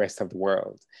that with the rest of the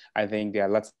world. I think there are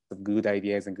lots of good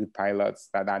ideas and good pilots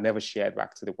that are never shared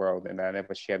back to the world, and are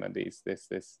never shared on this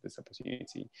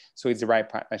opportunity. So it's the right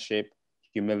partnership.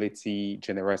 Humility,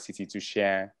 generosity to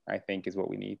share, I think, is what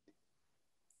we need.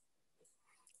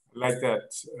 I like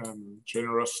that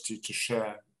generosity to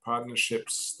share,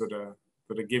 partnerships that are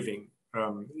giving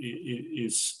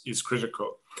is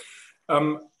critical.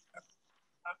 I'd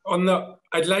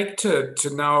like to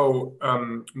now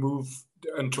move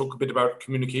and talk a bit about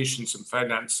communications and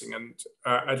financing, and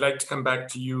I'd like to come back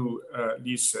to you,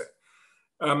 Lisa.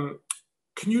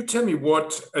 Can you tell me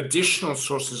what additional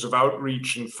sources of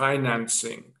outreach and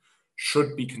financing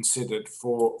should be considered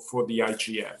for the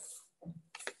IGF?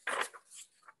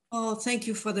 Oh, thank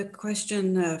you for the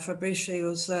question,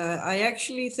 Fabrizio. I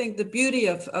actually think the beauty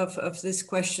of this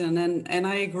question, and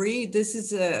I agree, this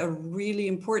is a really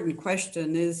important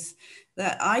question, is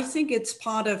that I think it's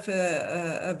part of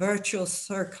a virtuous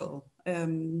circle.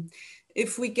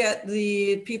 If we get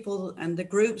the people and the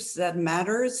groups that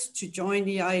matters to join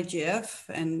the IGF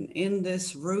and in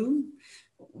this room,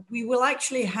 we will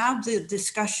actually have the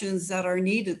discussions that are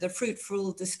needed, the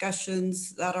fruitful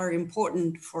discussions that are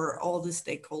important for all the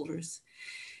stakeholders.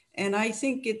 And I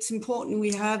think it's important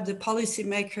we have the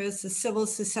policymakers, the civil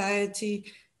society,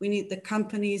 we need the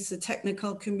companies, the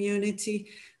technical community.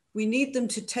 We need them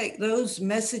to take those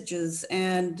messages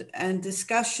and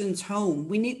discussions home.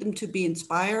 We need them to be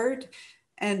inspired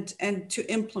and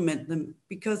to implement them,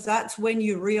 because that's when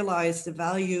you realize the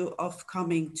value of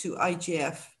coming to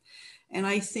IGF. And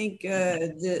I think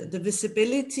the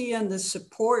visibility and the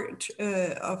support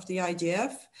of the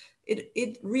IGF,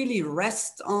 it really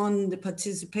rests on the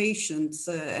participations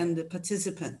and the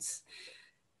participants.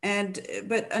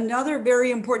 But another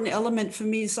very important element for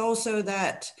me is also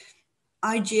that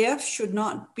IGF should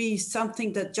not be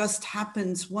something that just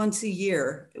happens once a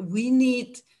year. We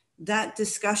need that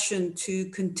discussion to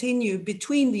continue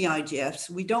between the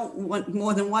IGFs. We don't want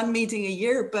more than one meeting a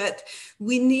year, but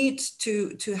we need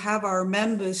to have our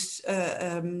members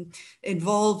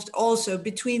involved also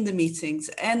between the meetings.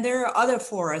 And there are other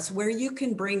forums where you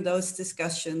can bring those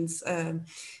discussions.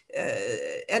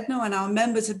 Edno and our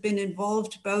members have been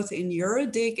involved both in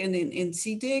Eurodig and in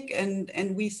CDIG,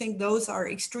 and we think those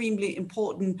are extremely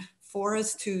important for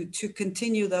us to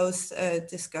continue those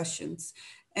discussions.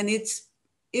 And it's,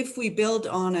 if we build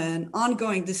on an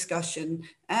ongoing discussion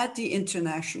at the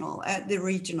international, at the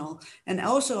regional, and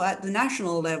also at the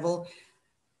national level,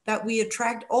 that we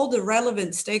attract all the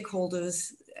relevant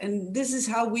stakeholders. And this is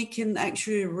how we can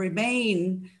actually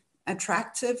remain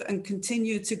attractive and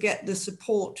continue to get the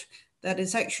support that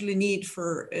is actually needed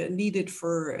for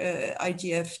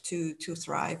IGF to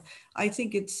thrive. I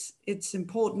think it's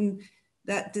important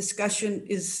that discussion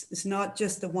is not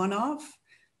just a one-off.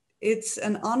 It's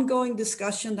an ongoing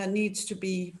discussion that needs to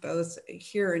be both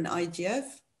here in IGF,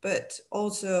 but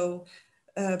also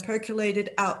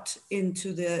percolated out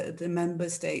into the member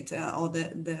state or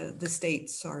the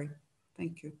states, sorry.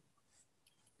 Thank you.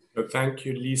 Thank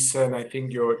you, Lisa. And I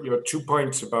think your 2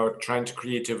 points about trying to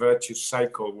create a virtuous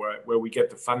cycle where we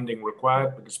get the funding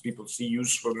required because people see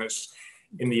usefulness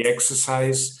in the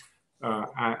exercise.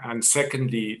 And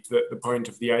secondly, the point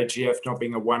of the IGF not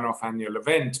being a one-off annual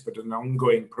event, but an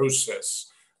ongoing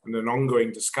process and an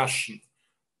ongoing discussion,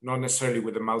 not necessarily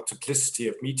with a multiplicity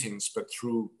of meetings, but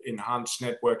through enhanced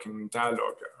networking and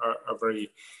dialogue are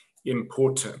very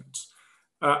important.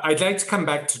 I'd like to come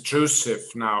back to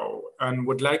Joseph now and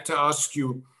would like to ask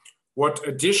you what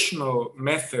additional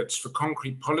methods for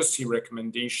concrete policy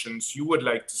recommendations you would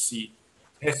like to see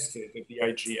tested at the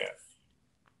IGF.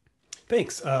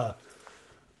 Thanks.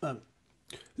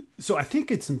 So I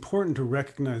think it's important to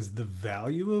recognize the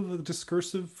value of a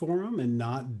discursive forum and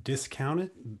not discount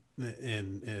it,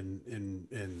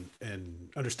 and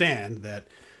understand that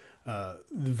the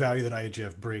value that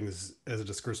IGF brings as a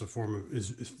discursive forum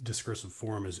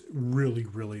is really,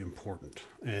 really important.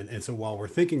 And so while we're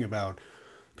thinking about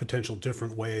potential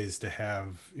different ways to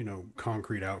have,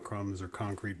 concrete outcomes or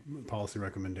concrete policy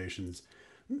recommendations,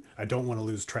 I don't want to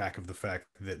lose track of the fact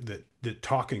that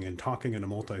talking in a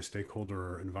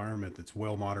multi-stakeholder environment that's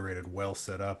well moderated, well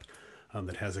set up,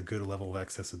 that has a good level of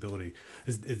accessibility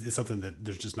is something that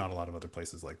there's just not a lot of other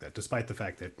places like that, despite the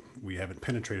fact that we haven't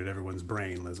penetrated everyone's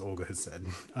brain, as Olga has said.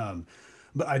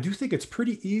 But I do think it's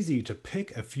pretty easy to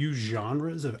pick a few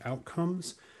genres of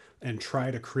outcomes and try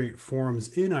to create forums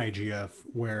in IGF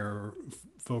where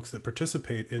folks that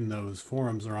participate in those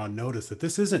forums are on notice that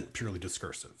this isn't purely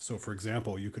discursive. So for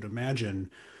example, you could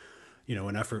imagine,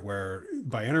 an effort where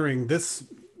by entering this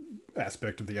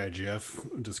aspect of the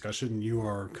IGF discussion, you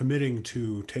are committing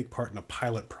to take part in a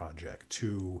pilot project,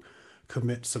 to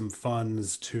commit some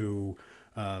funds to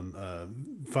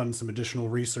fund some additional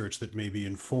research that may be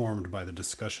informed by the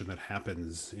discussion that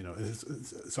happens.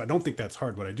 So I don't think that's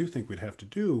hard. What I do think we'd have to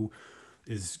do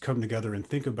is come together and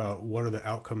think about what are the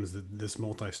outcomes that this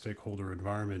multi-stakeholder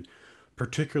environment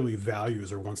particularly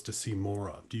values or wants to see more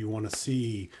of. Do you want to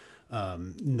see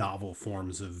novel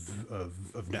forms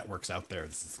of networks out there?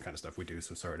 This is the kind of stuff we do,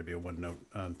 so sorry to be a one-note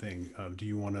thing. Do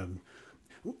you want to,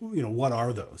 what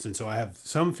are those? And so I have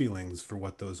some feelings for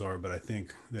what those are, but I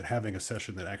think that having a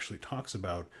session that actually talks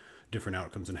about different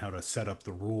outcomes and how to set up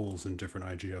the rules in different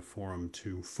IGF forum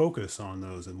to focus on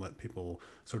those and let people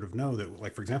sort of know that,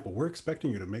 like, for example, we're expecting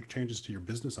you to make changes to your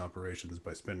business operations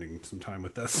by spending some time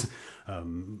with us.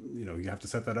 You have to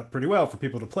set that up pretty well for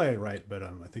people to play, right? But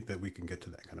I think that we can get to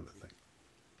that kind of a thing.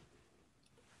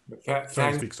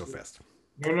 Sorry to speak so fast.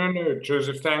 No,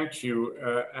 Joseph, thank you.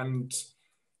 And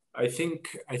I think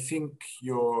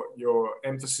your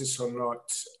emphasis on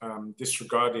not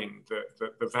disregarding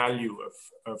the value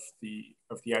of the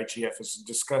IGF as a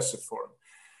discursive forum,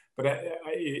 but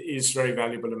is very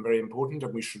valuable and very important,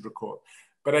 and we should record.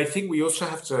 But I think we also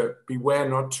have to beware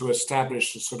not to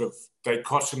establish a sort of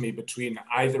dichotomy between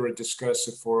either a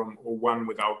discursive forum or one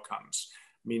with outcomes.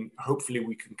 I mean, hopefully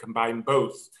we can combine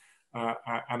both.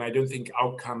 And I don't think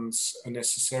outcomes are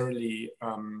necessarily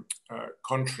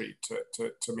contrary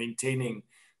to maintaining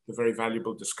the very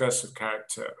valuable discursive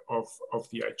character of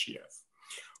the IGF.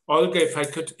 Olga,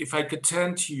 if I could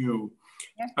turn to you.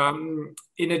 Yeah.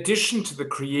 In addition to the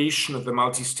creation of the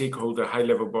multi-stakeholder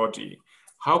high-level body,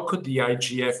 how could the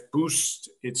IGF boost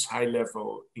its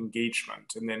high-level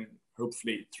engagement and then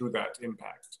hopefully through that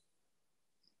impact?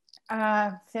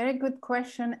 Very good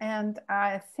question. And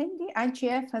I think the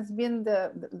IGF has been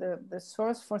the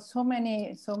source for so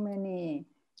many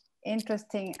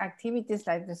interesting activities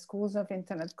like the schools of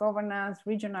internet governance,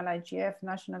 regional IGF,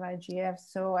 national IGF.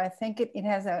 So I think it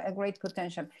has a great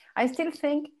potential. I still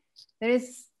think there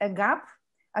is a gap,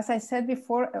 as I said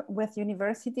before, with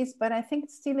universities, but I think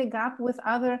it's still a gap with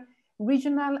other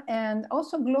regional and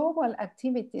also global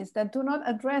activities that do not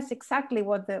address exactly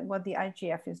what the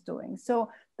IGF is doing. So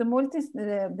the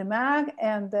MAG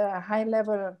and the high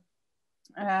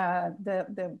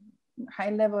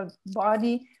level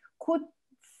body could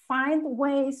find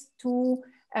ways to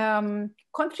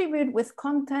contribute with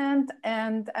content.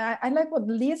 And I like what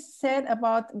Liz said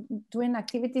about doing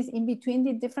activities in between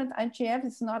the different IGF.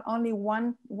 It's not only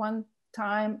one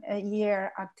time a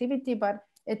year activity, but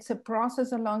it's a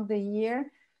process along the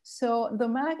year. So the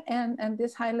MAG and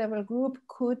this high level group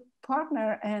could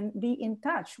partner and be in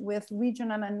touch with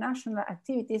regional and national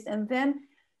activities, and then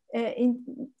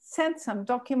send some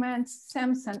documents,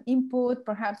 send some input,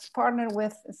 perhaps partner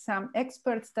with some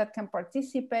experts that can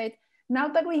participate. Now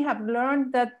that we have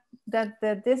learned that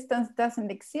the distance doesn't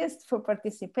exist for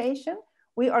participation,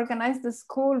 we organized the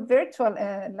school virtual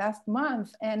last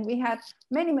month, and we had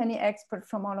many experts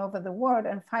from all over the world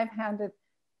and 500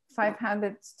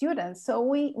 students. So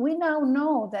we now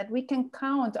know that we can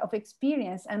count of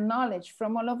experience and knowledge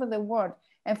from all over the world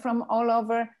and from all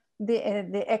over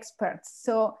the experts.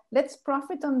 So let's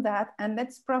profit on that, and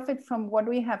let's profit from what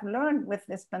we have learned with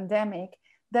this pandemic,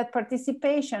 that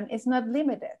participation is not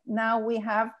limited. Now we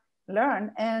have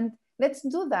learned, and let's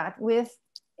do that with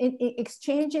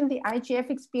exchanging the IGF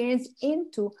experience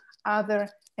into other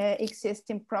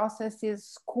existing processes,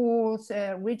 schools,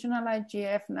 regional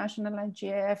IGF, national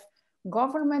IGF,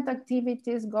 government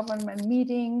activities, government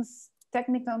meetings,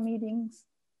 technical meetings.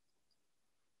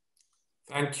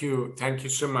 Thank you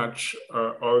so much,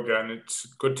 Olga. And it's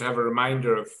good to have a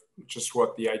reminder of just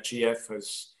what the IGF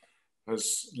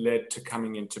has led to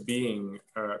coming into being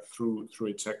through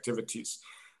its activities.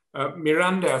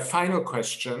 Miranda, final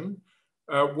question.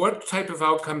 What type of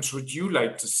outcomes would you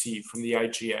like to see from the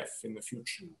IGF in the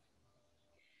future?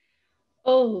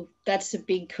 Oh, that's a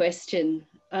big question.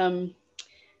 I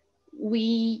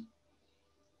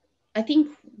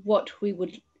think what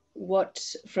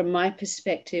from my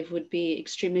perspective would be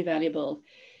extremely valuable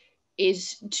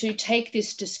is to take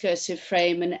this discursive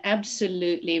frame and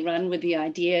absolutely run with the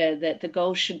idea that the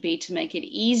goal should be to make it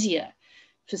easier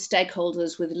for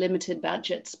stakeholders with limited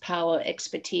budgets, power,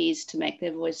 expertise to make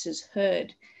their voices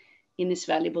heard in this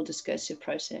valuable discursive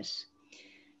process.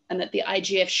 And that the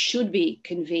IGF should be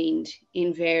convened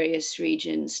in various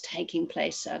regions taking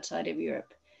place outside of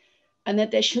Europe. And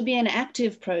that there should be an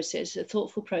active process, a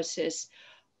thoughtful process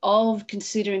of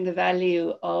considering the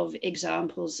value of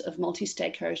examples of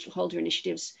multi-stakeholder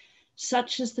initiatives,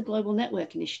 such as the Global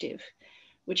Network Initiative,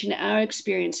 which in our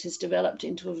experience has developed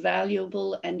into a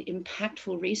valuable and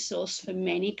impactful resource for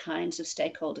many kinds of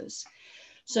stakeholders.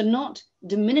 So not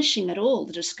diminishing at all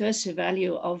the discursive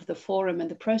value of the forum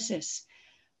and the process,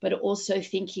 but also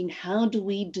thinking, how do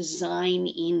we design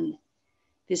in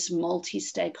this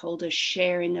multi-stakeholder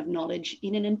sharing of knowledge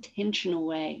in an intentional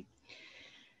way?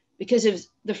 Because of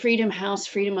the Freedom House,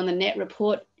 Freedom on the Net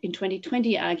report in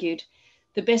 2020 argued,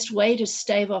 the best way to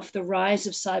stave off the rise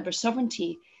of cyber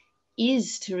sovereignty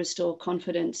is to restore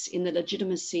confidence in the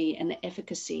legitimacy and the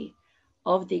efficacy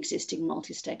of the existing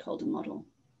multi-stakeholder model.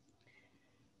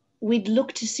 We'd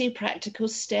look to see practical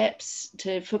steps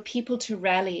for people to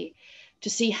rally, to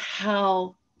see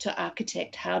how to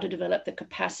architect, how to develop the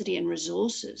capacity and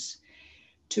resources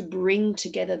to bring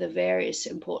together the various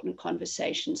important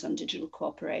conversations on digital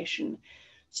cooperation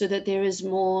so that there is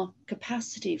more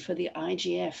capacity for the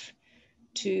IGF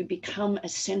to become a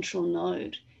central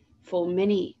node for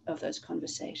many of those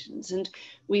conversations. And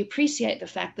we appreciate the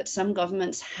fact that some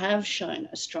governments have shown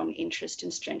a strong interest in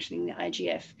strengthening the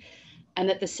IGF, and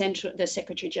that the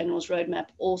Secretary General's roadmap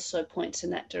also points in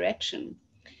that direction.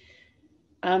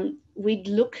 We'd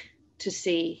look to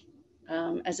see,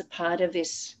 as a part of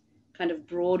this kind of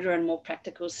broader and more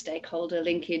practical stakeholder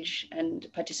linkage and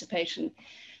participation,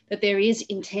 that there is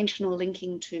intentional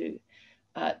linking to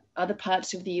other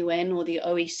parts of the UN or the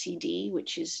OECD,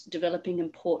 which is developing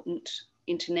important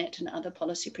internet and other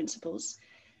policy principles,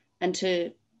 and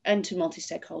to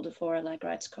multi-stakeholder fora like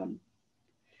RightsCon.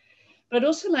 But I'd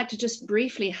also like to just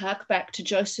briefly hark back to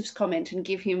Joseph's comment and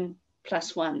give him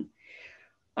 +1.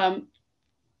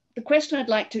 The question I'd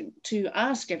like to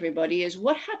ask everybody is,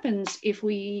 what happens if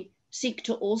we seek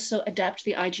to also adapt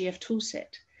the IGF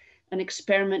toolset and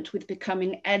experiment with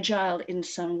becoming agile in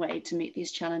some way to meet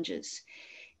these challenges?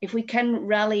 If we can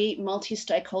rally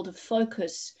multi-stakeholder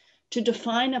focus to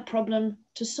define a problem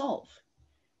to solve,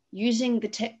 using the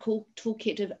tech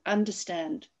toolkit of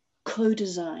understand,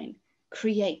 co-design,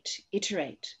 create,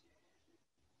 iterate.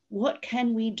 What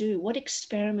can we do? What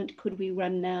experiment could we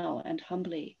run now and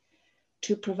humbly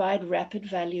to provide rapid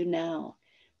value now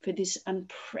for this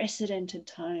unprecedented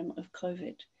time of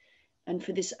COVID and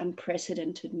for this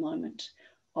unprecedented moment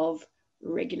of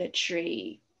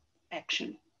regulatory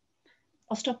action?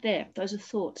 I'll stop there. Those are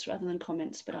thoughts rather than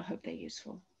comments, but I hope they're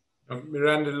useful.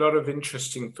 Miranda, a lot of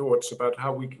interesting thoughts about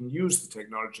how we can use the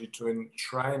technology to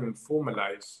try and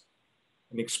formalize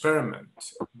an experiment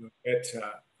better,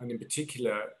 and in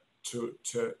particular to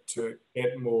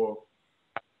get more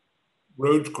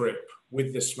road grip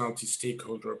with this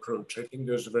multi-stakeholder approach. I think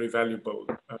those are very valuable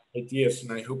ideas,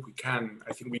 and I hope we can.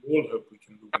 I think we all hope we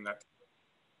can move in that.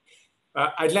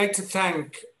 I'd like to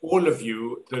thank all of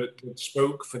you that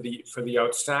spoke for the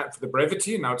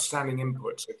brevity and outstanding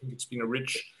inputs. I think it's been a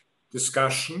rich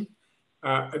discussion.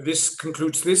 This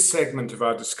concludes this segment of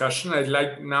our discussion. I'd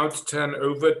like now to turn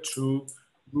over to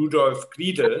Rudolf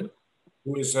Griedel,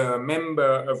 who is a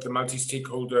member of the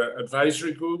Multi-Stakeholder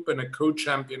Advisory Group and a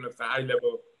co-champion of the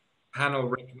high-level panel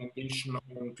recommendation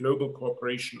on global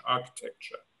cooperation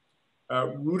architecture.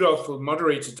 Rudolf will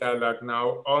moderate a dialogue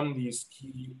now on these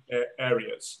key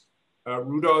areas.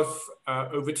 Rudolf,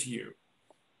 over to you.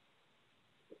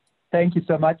 Thank you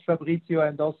so much, Fabrizio,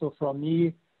 and also from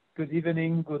me, good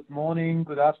evening, good morning,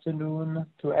 good afternoon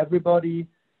to everybody,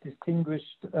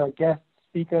 distinguished guests,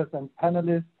 speakers, and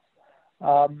panelists.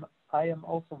 I am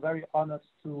also very honored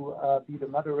to be the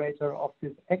moderator of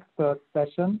this expert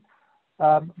session.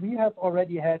 We have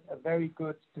already had a very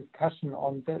good discussion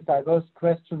on the diverse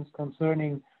questions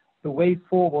concerning the way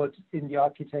forward in the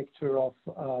architecture of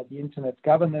the internet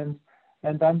governance.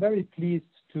 And I'm very pleased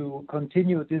to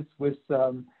continue this with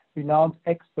renowned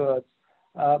experts.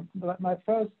 But my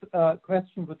first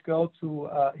question would go to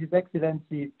His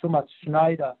Excellency Thomas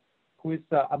Schneider, who is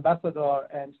the Ambassador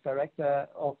and Director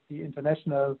of the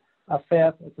International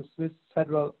Affairs at the Swiss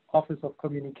Federal Office of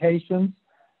Communications.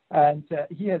 And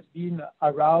he has been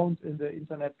around in the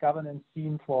internet governance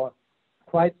scene for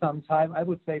quite some time, I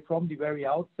would say from the very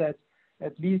outset,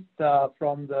 at least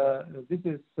from the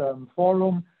Business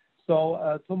Forum.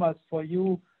 So Thomas, for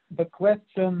you, the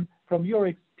question from your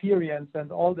experience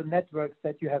and all the networks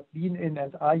that you have been in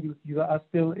and you are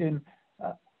still in,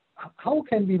 how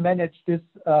can we manage this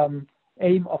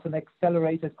aim of an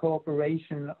accelerated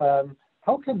cooperation?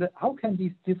 How can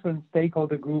these different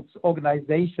stakeholder groups,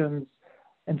 organizations,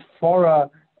 and fora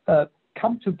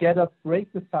come together,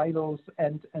 break the silos,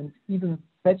 and even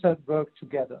better work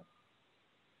together?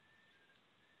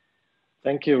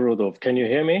 Thank you, Rudolf. Can you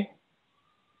hear me?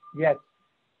 Yes.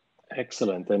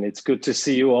 Excellent. And it's good to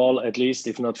see you all, at least,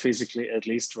 if not physically, at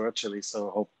least virtually. So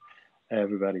I hope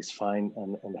everybody's fine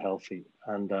and healthy.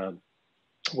 And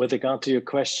with regard to your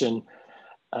question,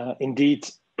 indeed,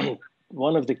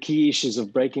 one of the key issues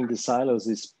of breaking the silos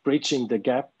is bridging the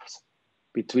gaps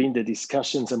between the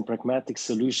discussions and pragmatic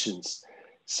solutions,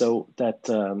 so that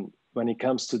when it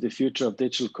comes to the future of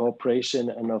digital cooperation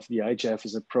and of the IGF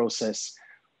as a process,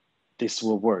 this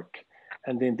will work.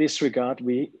 And in this regard,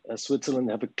 we as Switzerland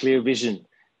have a clear vision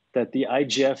that the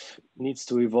IGF needs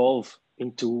to evolve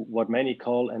into what many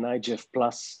call an IGF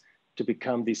Plus to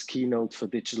become this keynote for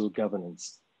digital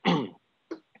governance. The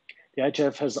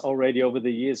IGF has already over the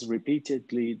years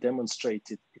repeatedly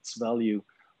demonstrated its value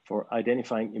for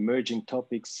identifying emerging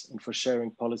topics and for sharing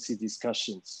policy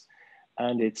discussions.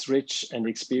 And its rich and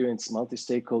experienced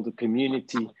multi-stakeholder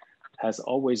community has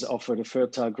always offered a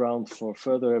fertile ground for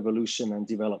further evolution and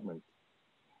development.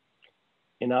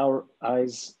 In our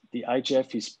eyes, the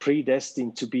IGF is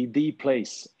predestined to be the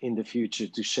place in the future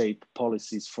to shape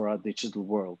policies for our digital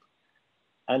world.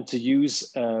 And to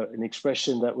use an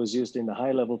expression that was used in the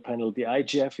high-level panel, the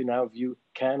IGF, in our view,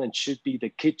 can and should be the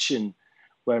kitchen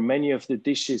where many of the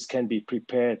dishes can be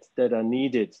prepared that are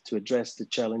needed to address the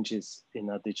challenges in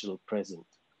our digital present.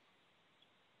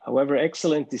 However,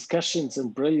 excellent discussions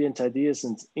and brilliant ideas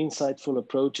and insightful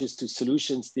approaches to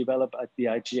solutions developed at the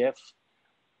IGF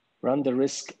run the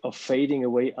risk of fading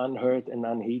away unheard and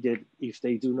unheeded if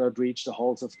they do not reach the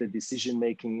halls of the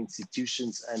decision-making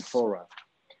institutions and fora.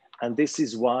 And this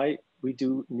is why we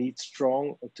do need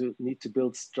to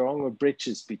build stronger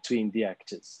bridges between the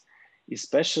actors,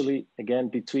 especially, again,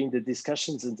 between the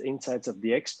discussions and insights of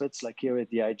the experts, like here at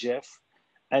the IGF,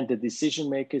 and the decision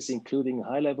makers, including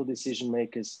high-level decision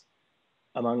makers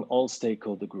among all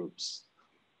stakeholder groups.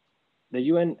 The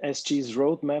UNSG's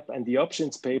roadmap and the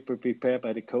options paper prepared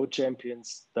by the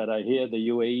co-champions that are here, the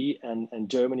UAE and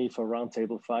Germany for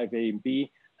Roundtable 5A and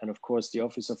B, and of course the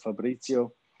Office of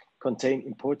Fabrizio, contain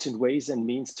important ways and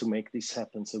means to make this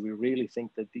happen. So we really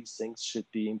think that these things should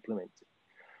be implemented.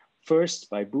 First,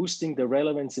 by boosting the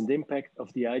relevance and impact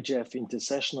of the IGF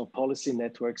intersessional policy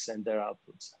networks and their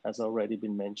outputs, as already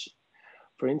been mentioned.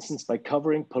 For instance, by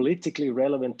covering politically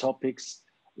relevant topics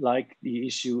like the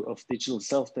issue of digital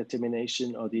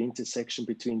self-determination or the intersection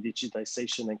between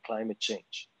digitization and climate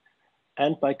change.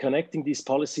 And by connecting these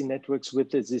policy networks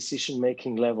with the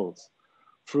decision-making levels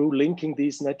through linking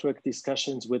these network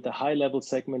discussions with the high-level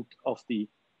segment of the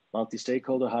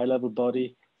multi-stakeholder high-level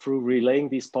body, through relaying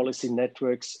these policy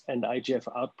networks and IGF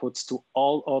outputs to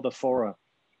all other fora,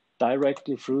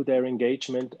 directly through their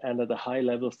engagement and at a high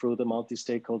level through the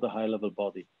multi-stakeholder high-level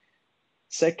body.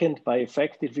 Second, by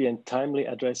effectively and timely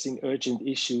addressing urgent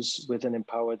issues with an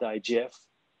empowered IGF.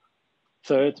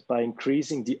 Third, by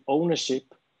increasing the ownership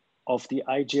of the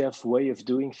IGF way of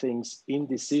doing things in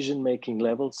decision-making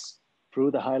levels through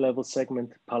the high-level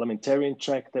segment parliamentarian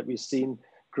track that we've seen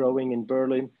growing in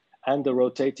Berlin and the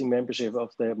rotating membership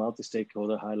of the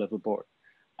multi-stakeholder high-level board.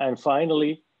 And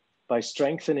finally, by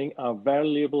strengthening our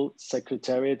valuable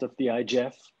secretariat of the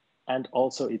IGF and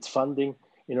also its funding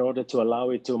in order to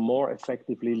allow it to more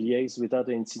effectively liaise with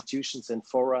other institutions and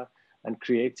fora and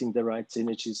creating the right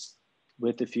synergies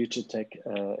with the Future Tech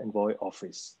Envoy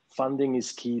office. Funding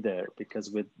is key there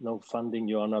because with no funding,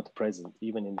 you are not present,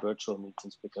 even in virtual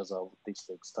meetings, because all this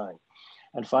takes time.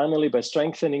 And finally, by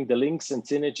strengthening the links and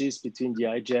synergies between the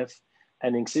IGF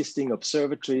and existing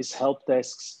observatories, help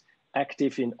desks,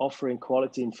 active in offering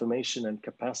quality information and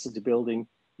capacity building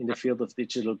in the field of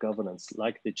digital governance,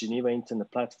 like the Geneva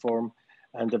Internet Platform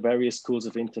and the various schools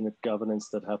of internet governance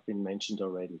that have been mentioned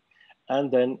already.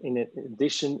 And then in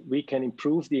addition, we can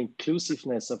improve the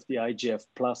inclusiveness of the IGF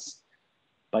Plus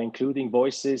by including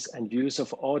voices and views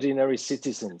of ordinary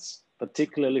citizens,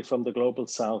 particularly from the Global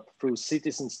South, through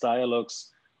citizens'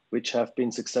 dialogues, which have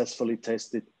been successfully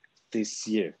tested this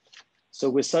year. So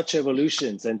with such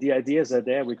evolutions, and the ideas are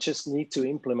there, we just need to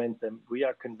implement them. We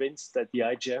are convinced that the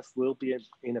IGF will be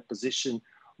in a position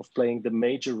of playing the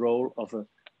major role of a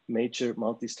major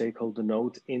multi-stakeholder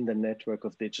node in the network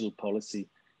of digital policy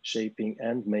shaping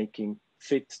and making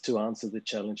fit to answer the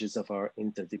challenges of our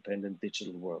interdependent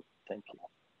digital world. Thank you.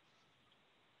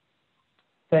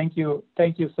 Thank you.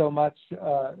 Thank you so much,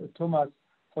 Thomas,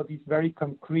 for these very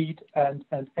concrete and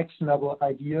actionable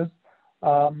ideas.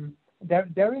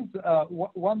 There is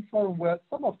one forum where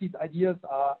some of these ideas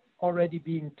are already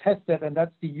being tested, and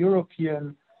that's the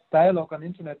European Dialogue on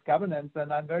Internet Governance.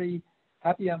 And I'm very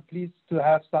happy and pleased to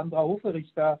have Sandra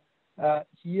Hoferichter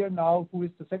here now, who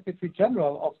is the Secretary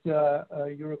General of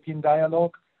the European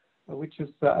Dialogue, which is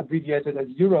abbreviated as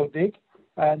EuroDig,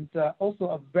 and also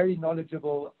a very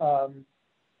knowledgeable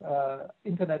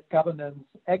internet governance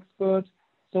expert.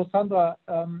 So Sandra,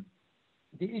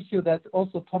 the issue that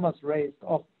also Thomas raised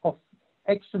of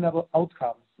actionable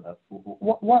outcomes,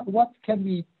 what can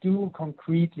we do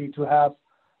concretely to have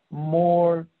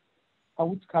more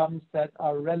outcomes that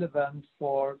are relevant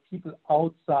for people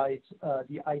outside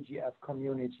the IGF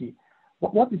community?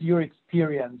 What is your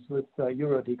experience with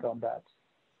EuroDig on that?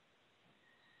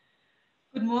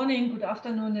 Good morning, good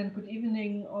afternoon, and good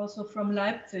evening also from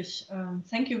Leipzig.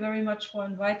 Thank you very much for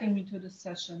inviting me to this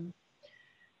session.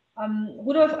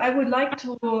 Rudolf, I would like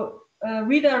to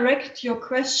redirect your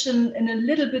question in a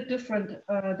little bit different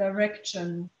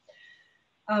direction.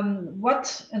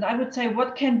 What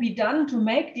can be done to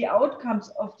make the outcomes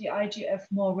of the IGF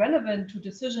more relevant to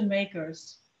decision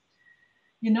makers?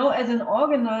 You know, as an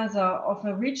organizer of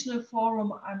a regional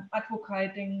forum, I'm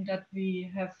advocating that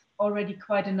we have already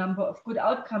quite a number of good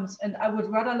outcomes, and I would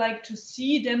rather like to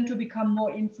see them to become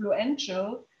more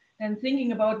influential than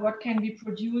thinking about what can be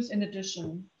produced in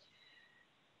addition.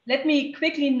 Let me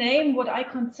quickly name what I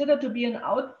consider to be an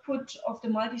output of the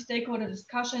multi-stakeholder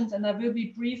discussions, and I will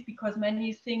be brief because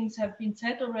many things have been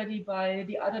said already by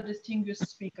the other distinguished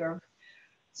speaker.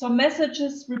 So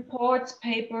messages, reports,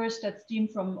 papers that stem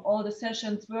from all the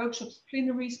sessions, workshops,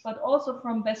 plenaries, but also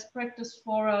from best practice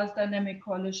forums, dynamic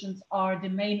coalitions are the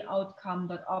main outcome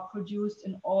that are produced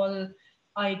in all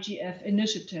IGF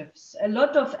initiatives. A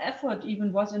lot of effort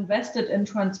even was invested in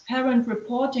transparent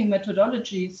reporting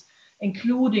methodologies,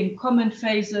 including common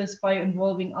phases by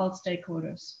involving all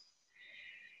stakeholders.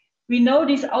 We know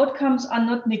these outcomes are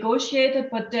not negotiated,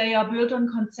 but they are built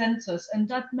on consensus, and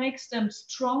that makes them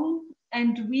strong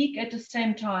and weak at the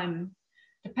same time.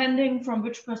 depending from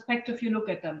which perspective you look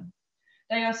at them.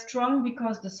 They are strong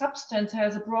because the substance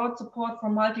has a broad support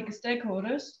from multiple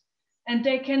stakeholders, and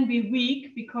they can be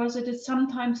weak because it is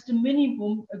sometimes the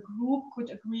minimum a group could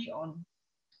agree on.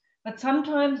 But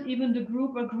sometimes even the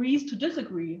group agrees to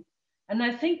disagree. And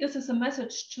I think this is a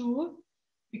message too,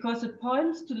 because it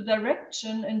points to the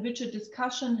direction in which a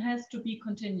discussion has to be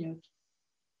continued.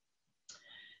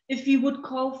 If we would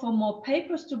call for more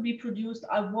papers to be produced,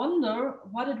 I wonder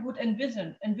what it would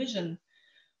envision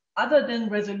other than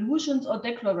resolutions or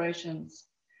declarations.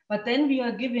 But then we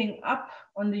are giving up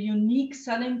on the unique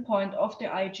selling point of the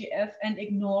IGF and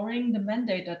ignoring the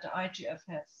mandate that the IGF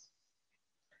has.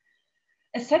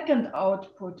 A second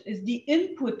output is the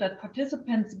input that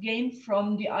participants gain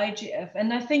from the IGF,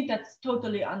 and I think that's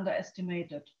totally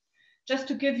underestimated. Just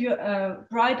to give you a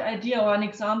bright idea or an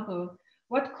example,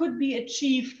 what could be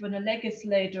achieved when a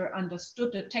legislator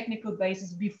understood the technical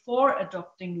basis before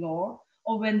adopting law,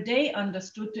 or when they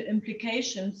understood the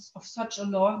implications of such a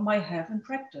law might have in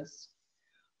practice?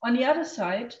 On the other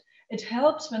side, it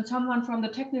helps when someone from the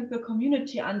technical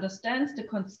community understands the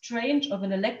constraint of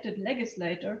an elected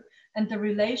legislator and the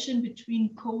relation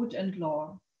between code and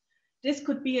law. This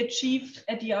could be achieved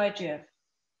at the IGF.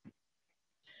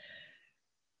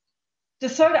 The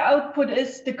third output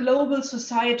is the global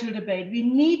societal debate. We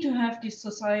need to have this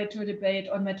societal debate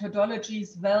on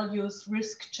methodologies, values,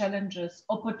 risk, challenges,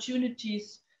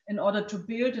 opportunities in order to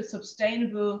build a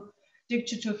sustainable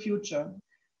digital future.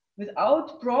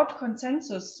 Without broad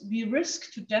consensus, we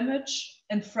risk to damage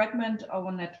and fragment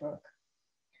our network.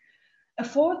 A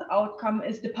fourth outcome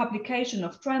is the publication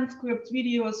of transcripts,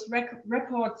 videos,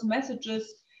 reports,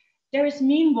 messages. There is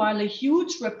meanwhile a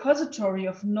huge repository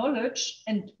of knowledge,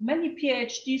 and many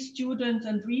PhD students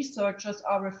and researchers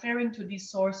are referring to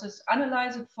these sources,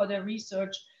 analyze it for their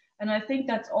research, and I think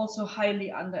that's also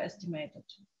highly underestimated.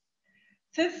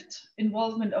 Fifth,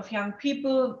 involvement of young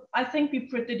people. I think we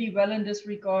pretty well in this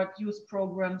regard. Youth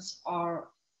programs are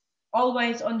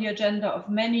always on the agenda of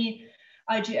many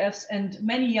IGFs, and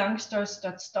many youngsters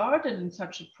that started in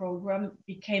such a program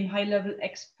became high-level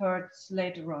experts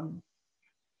later on.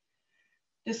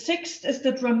 The sixth is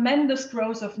the tremendous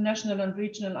growth of national and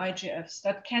regional IGFs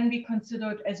that can be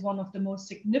considered as one of the most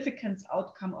significant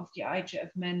outcomes of the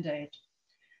IGF mandate.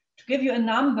 To give you a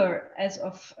number, as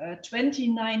of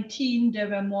 2019, there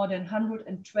were more than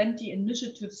 120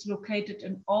 initiatives located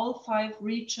in all 5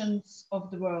 regions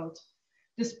of the world.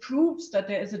 This proves that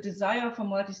there is a desire for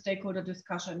multi-stakeholder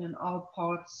discussion in all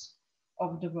parts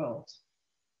of the world.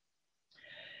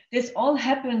 This all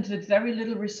happened with very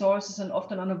little resources and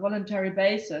often on a voluntary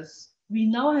basis. We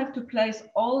now have to place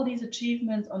all these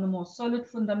achievements on a more solid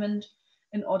fundament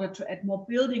in order to add more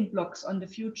building blocks on the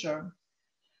future.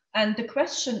 And the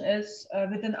question is,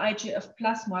 with an IGF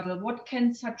Plus model, what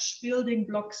can such building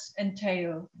blocks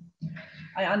entail?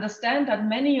 I understand that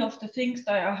many of the things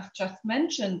that I have just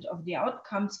mentioned of the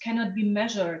outcomes cannot be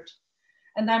measured.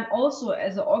 And I'm also,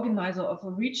 as an organizer of a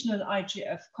regional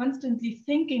IGF, constantly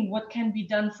thinking what can be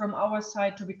done from our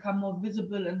side to become more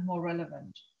visible and more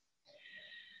relevant.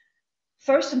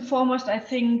 First and foremost, I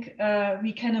think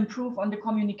we can improve on the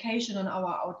communication on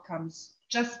our outcomes.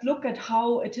 Just look at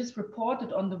how it is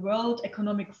reported on the World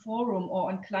Economic Forum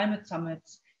or on climate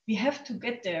summits. We have to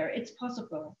get there, it's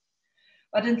possible.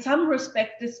 But in some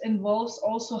respect, this involves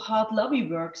also hard lobby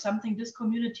work, something this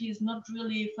community is not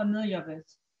really familiar with.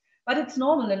 But it's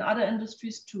normal in other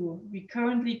industries too. We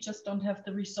currently just don't have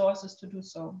the resources to do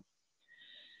so.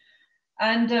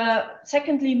 And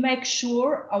secondly, make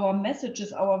sure our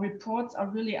messages, our reports are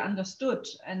really understood.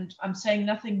 And I'm saying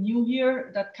nothing new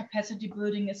here, that capacity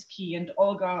building is key. And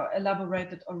Olga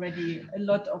elaborated already a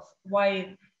lot of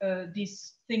why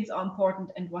these things are important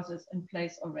and what is in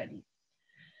place already.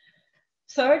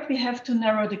 Third, we have to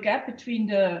narrow the gap between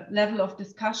the level of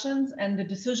discussions and the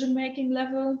decision-making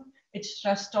level. It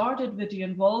just started with the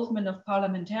involvement of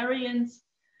parliamentarians.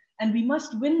 And we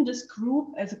must win this group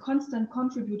as a constant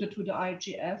contributor to the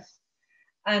IGF.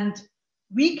 And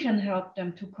we can help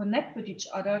them to connect with each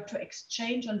other, to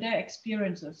exchange on their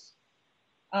experiences.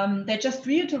 They just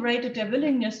reiterated their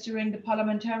willingness during the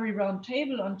parliamentary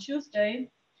roundtable on Tuesday.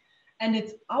 And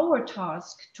it's our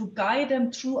task to guide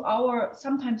them through our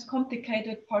sometimes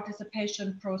complicated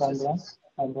participation processes.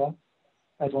 Sandra,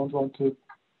 I don't want to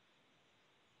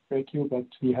break you, but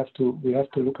we have to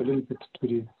look a little bit to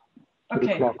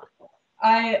the clock.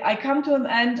 I come to an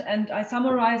end and I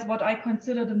summarize what I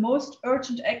consider the most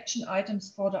urgent action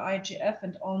items for the IGF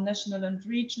and all national and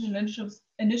regional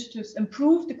initiatives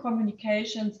improve the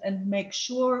communications and make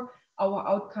sure our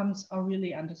outcomes are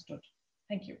really understood.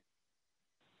 Thank you.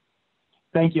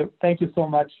 Thank you so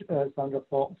much, Sandra,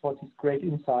 for these great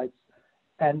insights.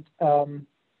 And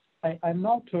I'm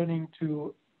now turning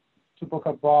to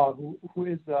Bokar Bar, who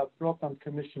is a program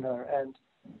commissioner and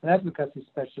an advocacy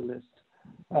specialist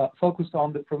focused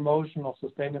on the promotion of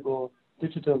sustainable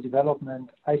digital development,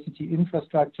 ICT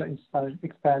infrastructure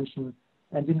expansion,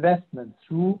 and investment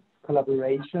through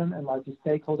collaboration and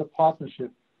multi-stakeholder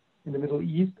partnership in the Middle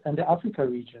East and the Africa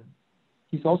region.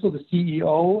 He's also the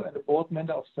CEO and a board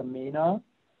member of Samena,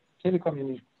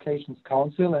 Telecommunications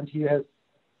Council, and he has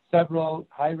several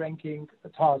high-ranking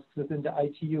tasks within the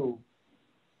ITU.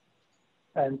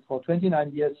 And for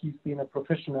 29 years, he's been a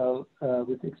professional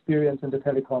with experience in the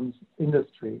telecoms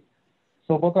industry.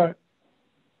 So Bokar,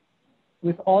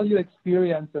 with all your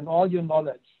experience and all your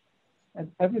knowledge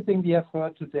and everything we have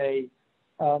heard today,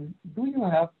 do you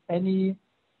have any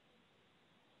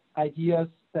ideas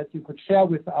that you could share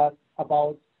with us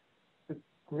about the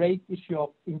great issue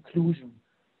of inclusion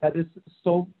that is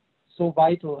so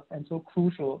vital and so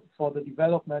crucial for the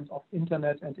development of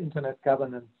internet and internet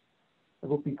governance? It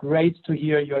would be great to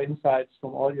hear your insights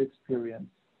from all your experience.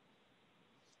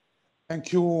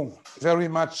 Thank you very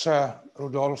much,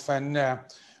 Rudolf, and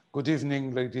good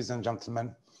evening, ladies and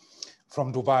gentlemen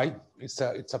from Dubai. It's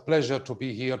a pleasure to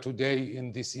be here today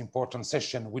in this important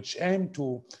session, which aims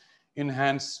to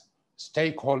enhance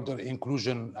stakeholder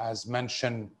inclusion, as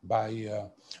mentioned by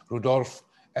Rudolf,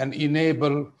 and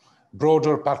enable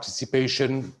broader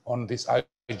participation on this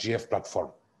IGF platform.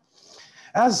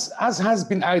 As has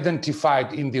been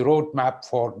identified in the roadmap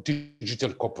for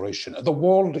digital cooperation, the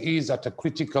world is at a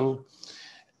critical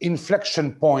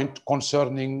inflection point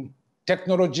concerning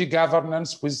technology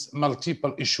governance with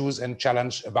multiple issues and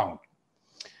challenges abound.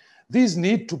 These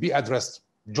need to be addressed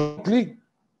jointly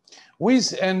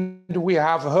with, and we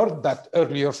have heard that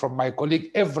earlier from my colleague,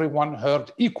 everyone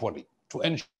heard equally to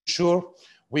ensure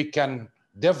we can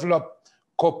develop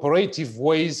cooperative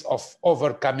ways of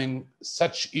overcoming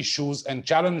such issues and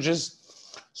challenges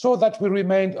so that we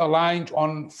remain aligned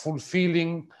on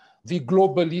fulfilling the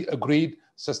globally agreed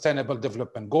sustainable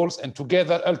development goals and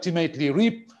together ultimately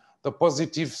reap the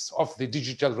positives of the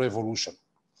digital revolution.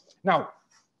 Now,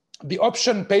 the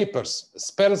option papers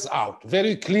spells out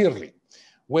very clearly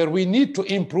where we need to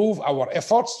improve our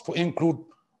efforts to include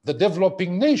the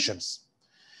developing nations.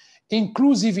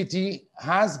 Inclusivity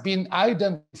has been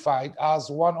identified as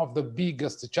one of the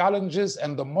biggest challenges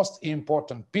and the most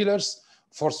important pillars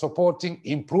for supporting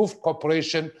improved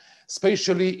cooperation,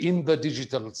 especially in the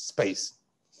digital space.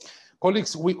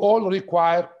 Colleagues, we all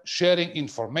require sharing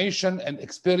information and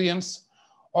experience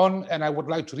on, and I would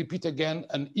like to repeat again,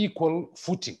 an equal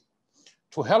footing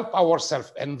to help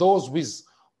ourselves and those with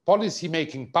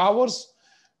policy-making powers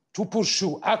to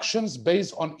pursue actions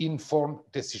based on informed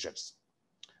decisions.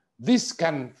 This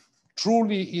can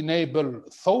truly enable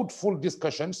thoughtful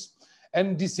discussions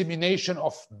and dissemination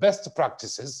of best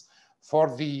practices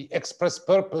for the express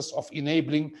purpose of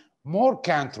enabling more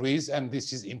countries, and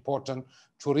this is important,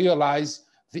 to realize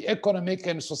the economic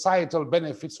and societal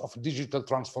benefits of digital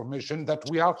transformation that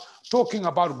we are talking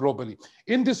about globally.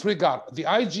 In this regard, the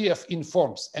IGF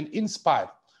informs and inspires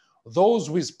those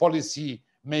with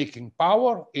policy-making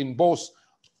power in both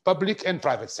public and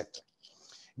private sector.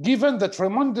 Given the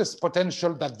tremendous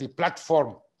potential that the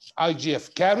platform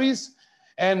IGF carries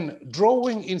and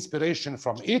drawing inspiration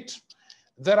from it,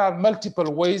 there are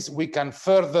multiple ways we can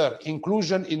further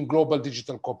inclusion in global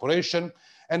digital cooperation,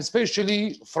 and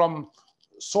especially from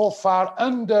so far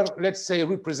under, let's say,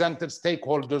 represented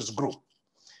stakeholders group.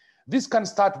 This can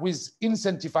start with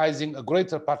incentivizing a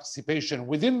greater participation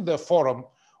within the forum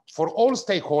for all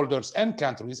stakeholders and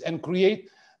countries and create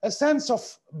a sense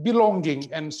of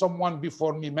belonging, and someone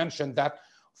before me mentioned that,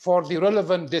 for the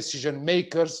relevant decision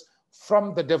makers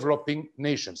from the developing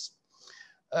nations.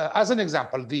 As an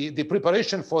example, the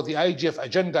preparation for the IGF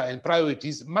agenda and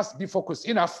priorities must be focused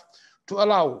enough to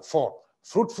allow for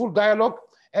fruitful dialogue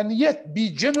and yet be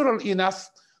general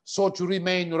enough so to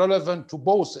remain relevant to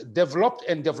both developed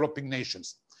and developing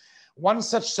nations. One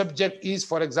such subject is,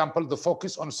 for example, the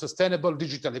focus on sustainable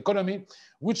digital economy,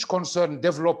 which concern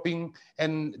developing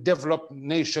and developed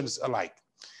nations alike.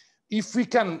 If we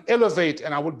can elevate,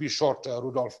 and I will be short,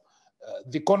 Rudolf,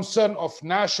 the concern of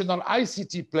national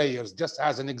ICT players, just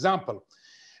as an example,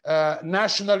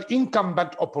 national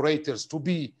incumbent operators to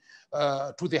be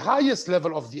to the highest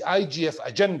level of the IGF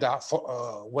agenda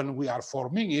for, when we are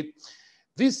forming it,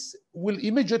 this will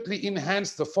immediately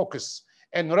enhance the focus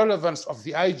and relevance of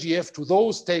the IGF to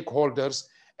those stakeholders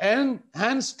and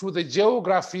hence to the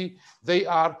geography they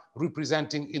are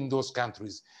representing in those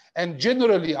countries. And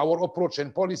generally, our approach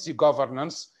in policy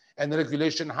governance and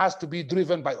regulation has to be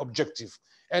driven by objective.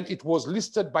 And it was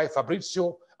listed by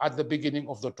Fabrizio at the beginning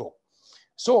of the talk.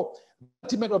 So the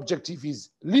ultimate objective is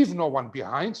leave no one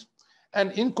behind.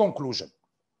 And in conclusion,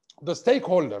 the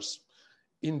stakeholders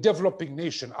in developing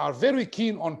nations are very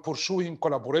keen on pursuing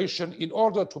collaboration in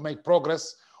order to make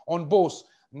progress on both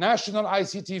national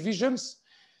ICT visions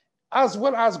as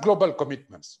well as global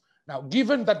commitments. Now,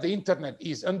 given that the internet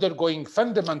is undergoing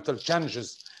fundamental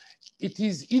changes, it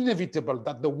is inevitable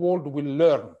that the world will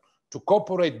learn to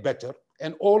cooperate better,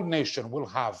 and all nations will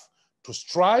have to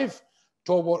strive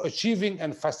toward achieving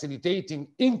and facilitating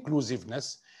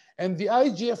inclusiveness. And the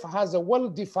IGF has a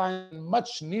well-defined,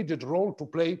 much-needed role to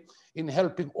play in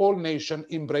helping all nations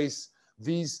embrace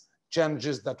these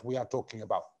changes that we are talking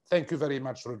about. Thank you very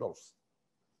much, Rodolphe.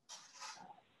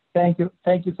 Thank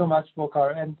you so much,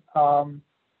 Bokar. And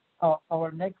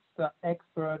our next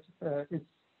expert is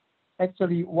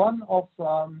actually one out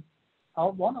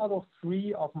of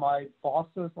three of my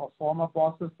bosses or former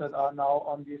bosses that are now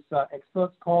on this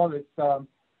experts call. It's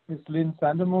Ms. Lynn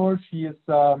Sandermoor. She is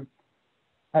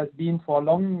has been for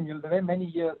many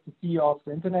years the CEO of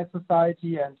the Internet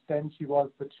Society, and then she was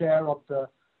the chair of the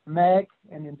MAG,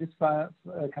 and in this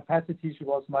capacity she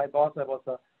was my boss. I was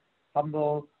a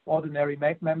humble, ordinary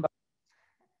MAG member.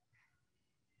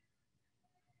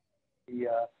 The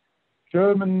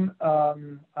German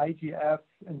IGF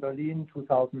in Berlin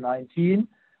 2019.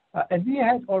 And we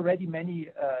had already many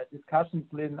discussions,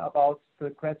 Lynn, about the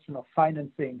question of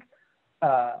financing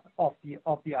of the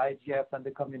IGF and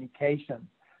the communication.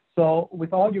 So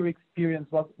with all your experience,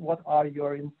 what are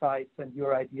your insights and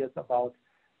your ideas about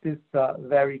this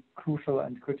very crucial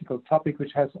and critical topic,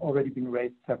 which has already been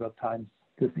raised several times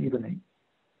this evening?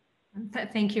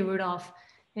 Thank you, Rudolph.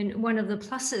 And one of the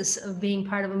pluses of being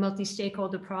part of a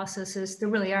multi-stakeholder process is there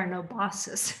really are no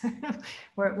bosses.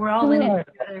 we're all in it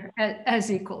together as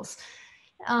equals.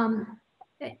 I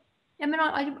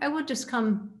will just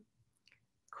come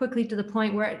quickly to the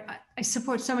point where I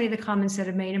support so many of the comments that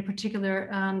have made, in particular,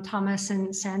 Thomas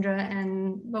and Sandra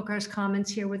and Bokar's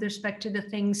comments here with respect to the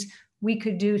things we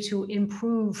could do to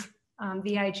improve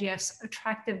the IGF's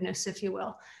attractiveness, if you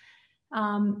will.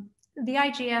 The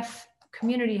IGF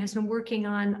community has been working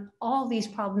on all these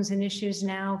problems and issues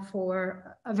now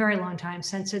for a very long time,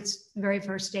 since its very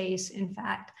first days, in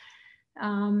fact.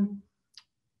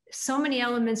 So many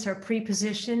elements are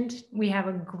pre-positioned. We have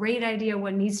a great idea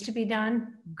what needs to be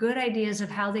done, good ideas of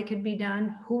how they could be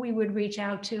done, who we would reach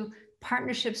out to.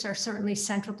 Partnerships are certainly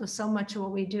central to so much of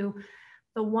what we do.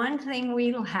 The one thing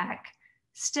we lack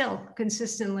still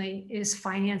consistently is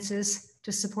finances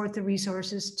to support the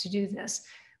resources to do this.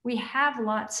 We have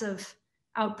lots of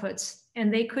outputs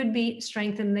and they could be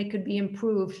strengthened, they could be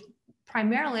improved,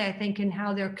 primarily, I think, in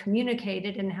how they're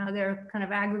communicated and how they're kind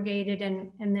of aggregated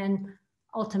and then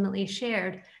ultimately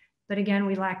shared. But again,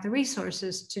 we lack the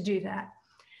resources to do that.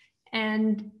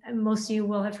 And most of you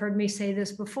will have heard me say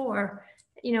this before,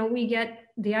 you know,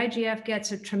 the IGF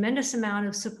gets a tremendous amount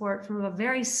of support from a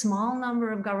very small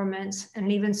number of governments and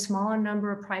an even smaller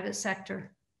number of private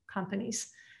sector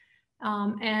companies.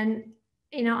 And,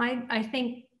 you know, I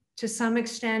think to some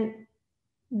extent,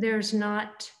 there's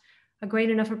not a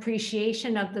great enough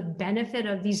appreciation of the benefit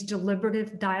of these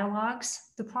deliberative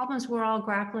dialogues. The problems we're all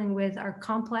grappling with are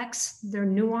complex, they're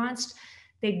nuanced,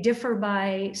 they differ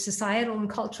by societal and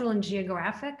cultural and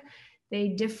geographic. They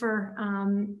differ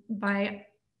by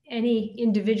any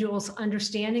individual's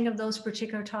understanding of those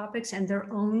particular topics and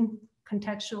their own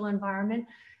contextual environment.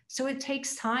 So it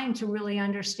takes time to really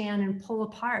understand and pull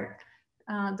apart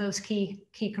those key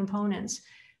components.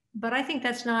 But I think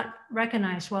that's not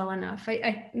recognized well enough.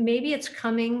 Maybe it's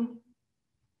coming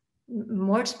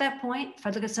more to that point. If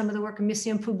I look at some of the work of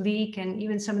Mission Publique and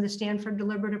even some of the Stanford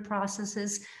deliberative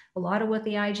processes, a lot of what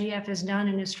the IGF has done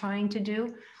and is trying to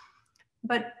do.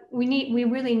 But we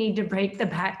really need to break the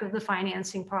back of the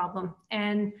financing problem.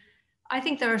 And I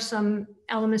think there are some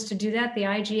elements to do that. The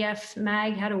IGF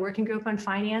MAG had a working group on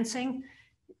financing.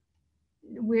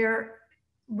 We're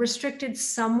restricted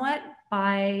somewhat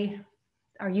by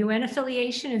our UN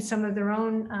affiliation and some of their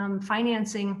own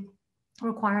financing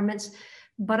requirements.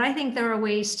 But I think there are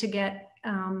ways to get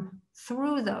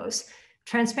through those.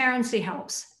 Transparency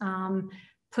helps.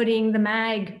 Putting the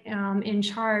MAG in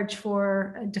charge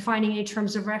for defining any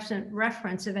terms of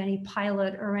reference of any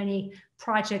pilot or any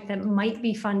project that might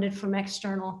be funded from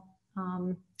external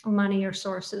money or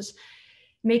sources.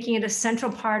 Making it a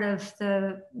central part of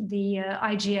the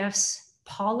IGF's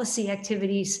policy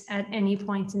activities at any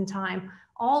point in time.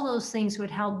 All those things would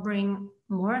help bring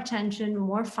more attention,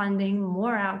 more funding,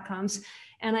 more outcomes.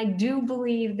 And I do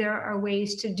believe there are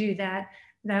ways to do that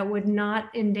that would not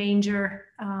endanger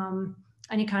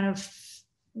any kind of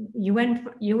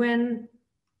UN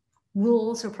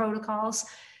rules or protocols,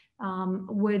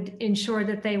 would ensure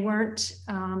that they weren't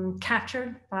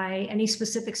captured by any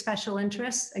specific special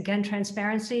interests. Again,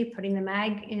 transparency, putting the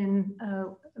MAG in a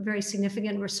very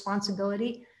significant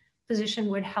responsibility position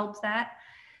would help that.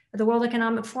 The World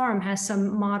Economic Forum has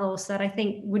some models that I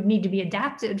think would need to be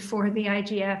adapted for the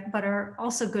IGF, but are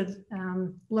also good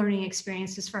learning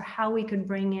experiences for how we could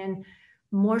bring in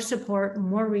more support,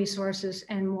 more resources,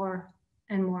 and more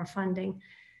funding.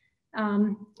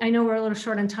 I know we're a little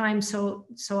short on time, so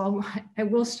I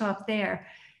will stop there.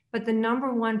 But the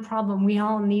number one problem we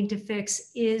all need to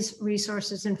fix is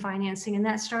resources and financing. And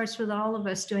that starts with all of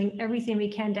us doing everything we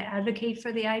can to advocate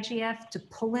for the IGF, to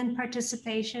pull in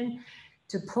participation,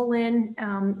 to pull in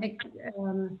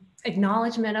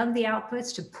acknowledgement of the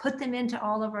outputs, to put them into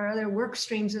all of our other work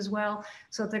streams as well,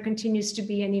 so that there continues to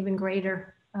be an even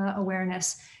greater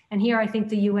awareness. And here I think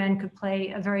the UN could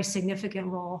play a very significant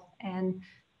role, and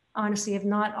honestly have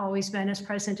not always been as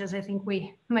present as I think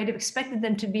we might have expected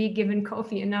them to be, given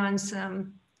Kofi Annan's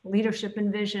leadership and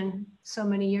vision so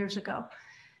many years ago.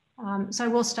 So I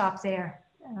will stop there,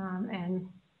 and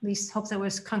at least hope that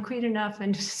was concrete enough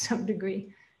and to some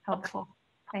degree helpful.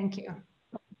 Thank you.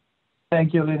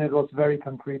 Thank you, Lynn. It was very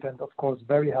concrete and, of course,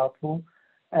 very helpful.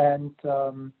 And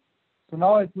so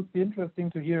now it would be interesting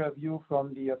to hear a view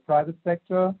from the private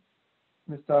sector,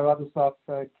 Mr. Radoslav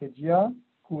Kejia,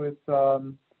 who is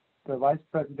the Vice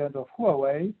President of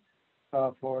Huawei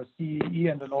for CEE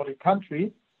and the Nordic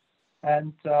countries.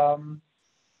 And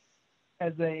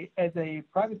as a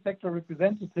private sector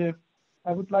representative,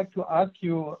 I would like to ask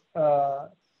you,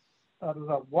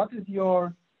 Radoslav, what is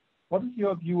your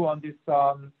view on this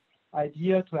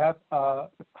idea to have a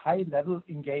high-level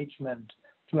engagement,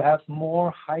 to have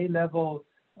more high-level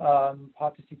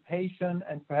participation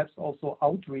and perhaps also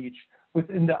outreach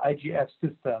within the IGF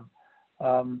system?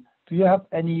 Do you have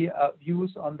any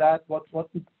views on that? What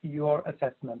would be your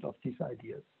assessment of these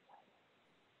ideas?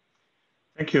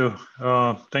 Thank you.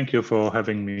 Thank you for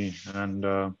having me. And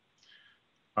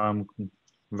I'm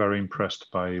very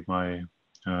impressed by my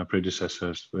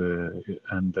predecessors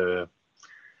and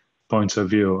points of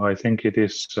view. I think it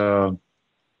is a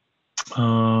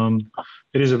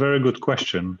very good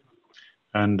question,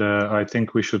 and I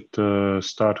think we should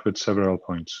start with several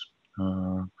points.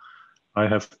 I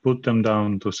have put them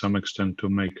down to some extent to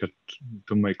make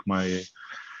my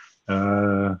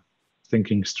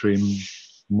thinking stream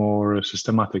more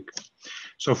systematic.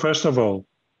 So first of all,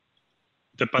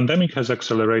 the pandemic has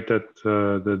accelerated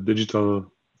the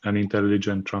digital and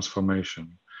intelligent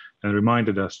transformation and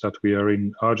reminded us that we are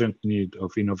in urgent need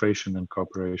of innovation and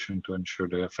cooperation to ensure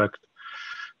the effect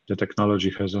the technology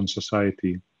has on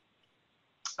society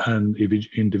and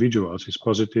individuals is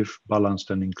positive, balanced,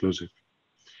 and inclusive.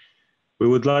 We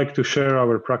would like to share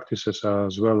our practices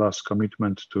as well as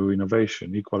commitment to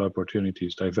innovation, equal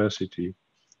opportunities, diversity,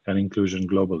 and inclusion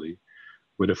globally,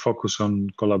 with a focus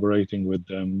on collaborating with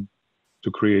them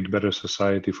to create better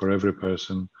society for every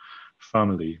person,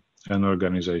 family, and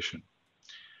organization.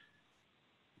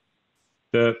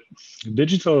 The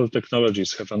digital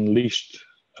technologies have unleashed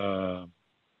a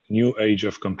new age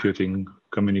of computing,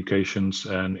 communications,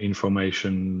 and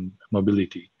information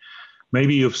mobility.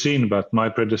 Maybe you've seen, but my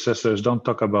predecessors don't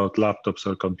talk about laptops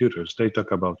or computers. They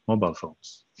talk about mobile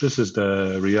phones. This is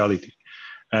the reality.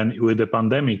 And with the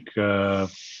pandemic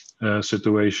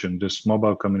situation, this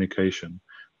mobile communication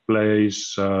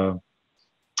plays a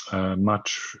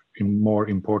much more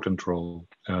important role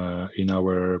in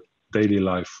our daily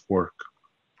life work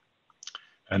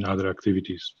and other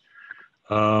activities.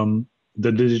 The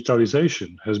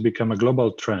digitalization has become a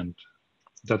global trend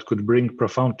that could bring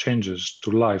profound changes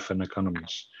to life and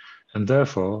economies. And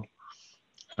therefore,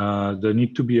 there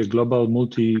need to be a global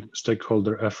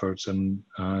multi-stakeholder efforts and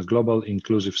global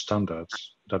inclusive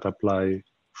standards that apply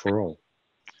for all.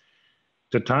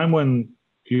 The time when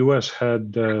US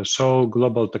had sole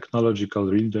global technological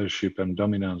leadership and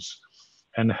dominance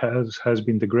and has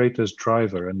been the greatest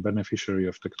driver and beneficiary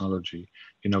of technology,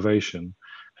 innovation,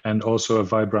 and also a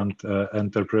vibrant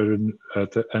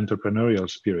entrepreneurial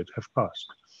spirit have passed.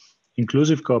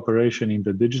 Inclusive cooperation in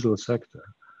the digital sector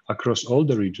across all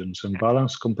the regions and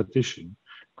balanced competition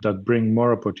that bring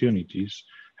more opportunities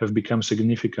have become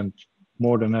significant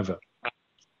more than ever.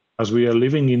 As we are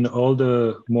living in all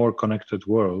the more connected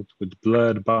world with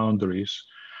blurred boundaries,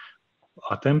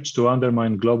 attempts to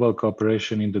undermine global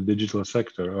cooperation in the digital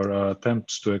sector or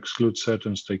attempts to exclude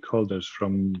certain stakeholders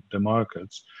from the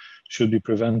markets should be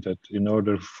prevented in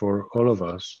order for all of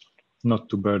us not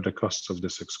to bear the costs of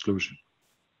this exclusion.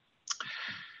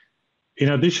 In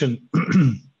addition,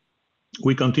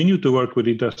 we continue to work with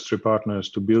industry partners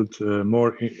to build a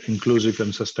more inclusive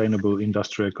and sustainable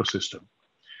industry ecosystem,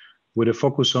 with a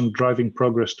focus on driving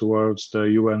progress towards the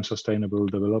UN Sustainable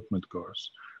Development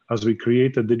Goals. As we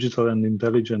create a digital and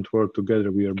intelligent world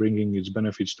together, we are bringing its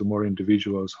benefits to more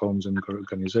individuals, homes, and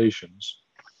organizations.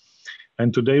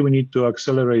 And today we need to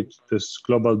accelerate this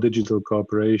global digital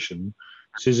cooperation,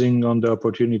 seizing on the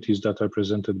opportunities that are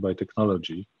presented by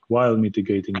technology while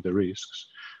mitigating the risks,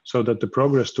 so that the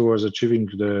progress towards achieving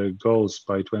the goals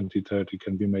by 2030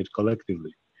 can be made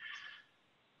collectively.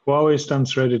 Huawei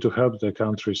stands ready to help the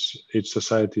countries, its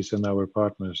societies, and our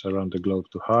partners around the globe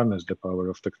to harness the power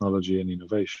of technology and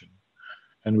innovation.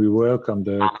 And we welcome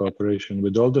the cooperation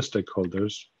with all the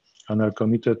stakeholders and are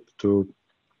committed to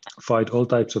fight all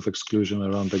types of exclusion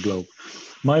around the globe.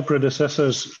 My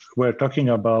predecessors were talking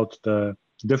about the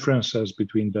differences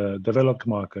between the developed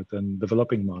market and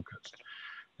developing markets.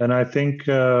 And I think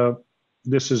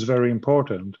this is very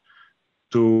important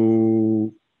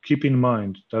to keep in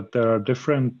mind that there are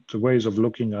different ways of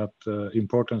looking at the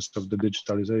importance of the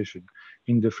digitalization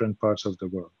in different parts of the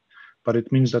world. But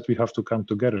it means that we have to come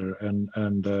together and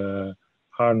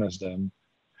harness them,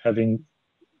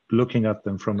 looking at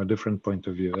them from a different point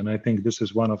of view. And I think this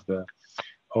is one of the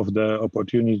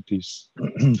opportunities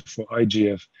for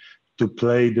IGF to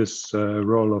play this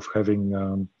role of having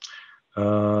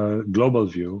a global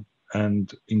view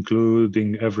and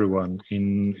including everyone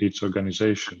in its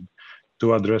organization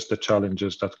to address the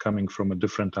challenges that are coming from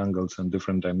different angles and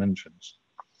different dimensions.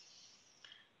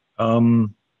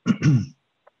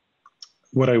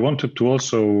 What I wanted to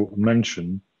also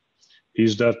mention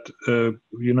is that,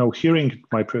 hearing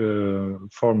my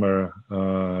former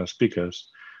speakers,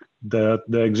 that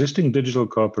the existing digital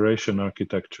cooperation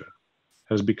architecture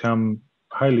has become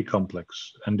highly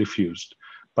complex and diffused,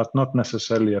 but not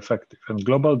necessarily effective. And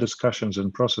global discussions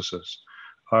and processes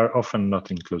are often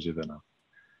not inclusive enough.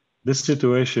 This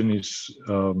situation is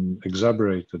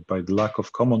exacerbated by the lack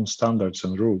of common standards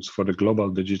and rules for the global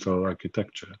digital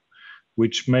architecture,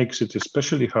 which makes it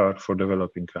especially hard for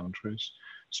developing countries,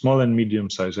 small and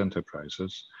medium-sized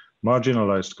enterprises,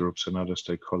 marginalized groups and other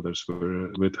stakeholders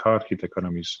with hard-hit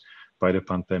economies by the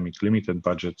pandemic, limited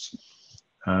budgets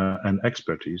and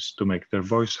expertise to make their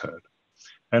voice heard.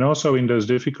 And also in those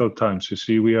difficult times, you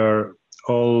see, we are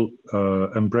all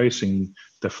embracing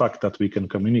the fact that we can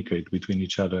communicate between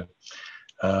each other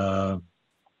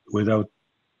without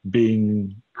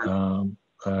being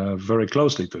very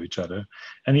closely to each other.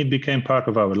 And it became part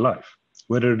of our life,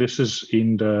 whether this is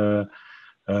in the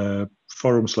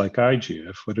forums like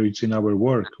IGF, whether it's in our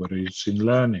work, whether it's in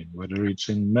learning, whether it's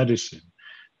in medicine.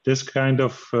 This kind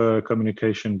of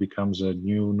communication becomes a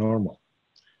new normal.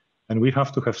 And we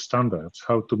have to have standards,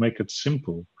 how to make it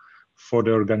simple for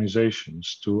the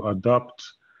organizations to adapt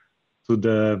to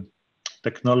the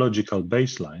technological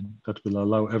baseline that will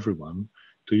allow everyone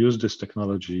to use this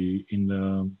technology in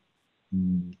a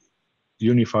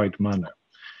unified manner.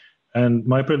 And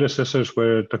my predecessors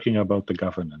were talking about the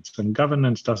governance, and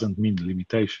governance doesn't mean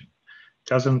limitation.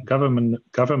 Governance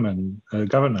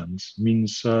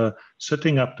means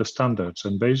setting up the standards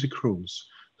and basic rules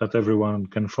that everyone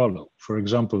can follow. For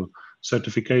example,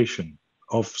 certification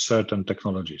of certain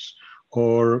technologies,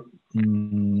 or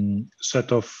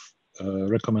set of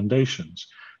recommendations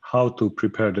how to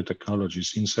prepare the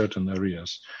technologies in certain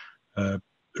areas,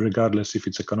 regardless if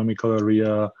it's economical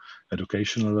area,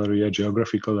 educational area,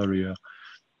 geographical area,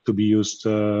 to be used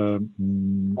on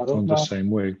the same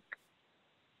way.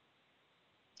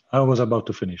 I was about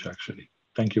to finish, actually.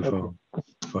 Thank you for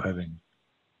having me.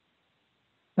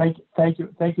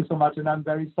 Thank you so much, and I'm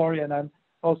very sorry, and I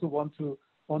also want to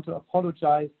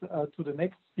apologize to the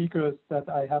next speakers that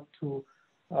I have to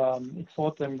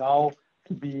exhort them now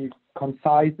to be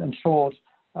concise and short.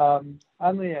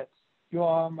 Henriette, you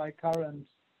are my current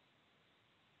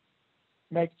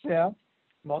MEC chair,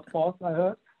 not boss, I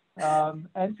heard,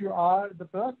 and you are the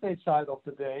birthday child of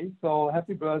the day. So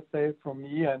happy birthday from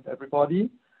me and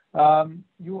everybody.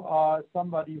 You are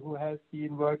somebody who has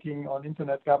been working on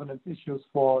internet governance issues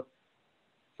for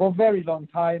a very long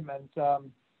time, and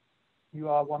you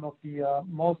are one of the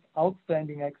most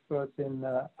outstanding experts in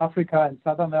Africa and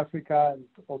Southern Africa, and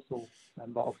also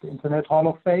member of the Internet Hall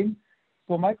of Fame.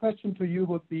 So my question to you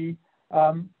would be,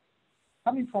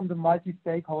 coming from the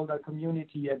multi-stakeholder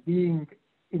community and being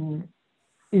in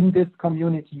this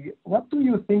community, what do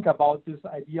you think about this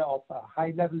idea of a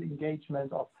high-level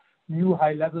engagement, of new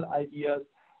high-level ideas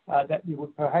that we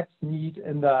would perhaps need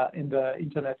in the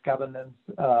Internet Governance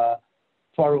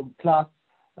Forum Plus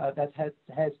that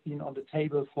has been on the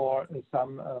table for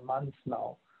some months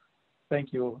now?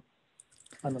 Thank you,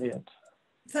 Henriette.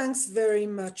 Thanks very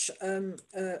much,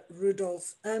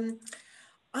 Rudolf.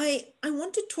 I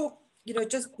want to talk,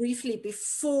 just briefly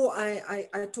before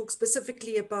I talk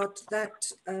specifically about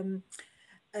that,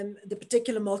 the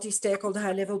particular multi-stakeholder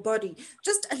high-level body,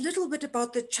 just a little bit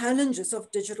about the challenges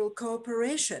of digital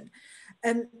cooperation,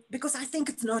 because I think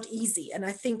it's not easy, and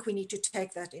I think we need to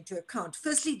take that into account.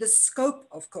 Firstly, the scope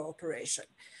of cooperation.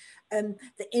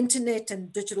 The internet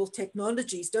and digital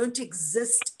technologies don't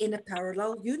exist in a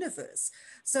parallel universe.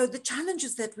 So the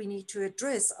challenges that we need to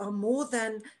address are more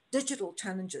than digital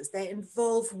challenges. They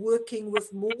involve working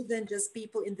with more than just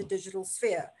people in the digital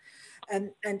sphere.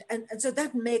 And so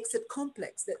that makes it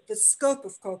complex. The scope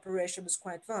of cooperation is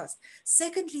quite vast.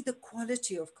 Secondly, the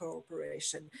quality of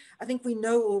cooperation. I think we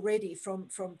know already from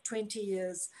 20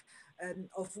 years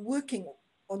of working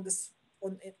on this,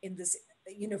 in this,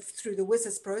 through the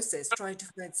WSIS process, trying to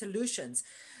find solutions,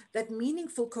 that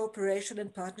meaningful cooperation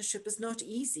and partnership is not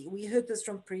easy. We heard this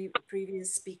from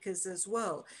previous speakers as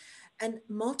well. And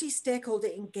multi-stakeholder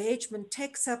engagement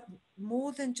takes up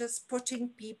more than just putting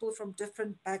people from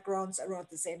different backgrounds around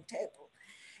the same table.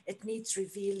 It needs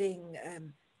revealing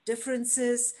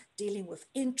differences, dealing with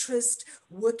interest,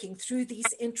 working through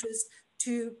these interests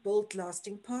to build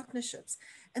lasting partnerships.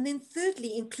 And then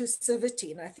thirdly,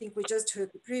 inclusivity. And I think we just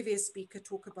heard the previous speaker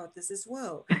talk about this as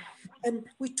well. And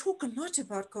we talk a lot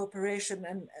about cooperation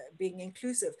and being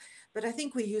inclusive, but I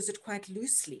think we use it quite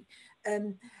loosely.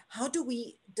 How do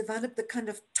we develop the kind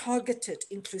of targeted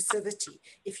inclusivity?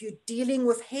 If you're dealing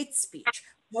with hate speech,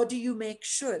 how do you make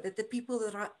sure that the people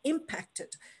that are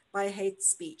impacted by hate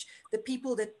speech, the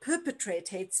people that perpetrate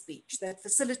hate speech, that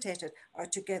facilitate it, are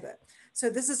together? So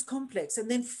this is complex. And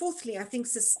then fourthly, I think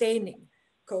sustaining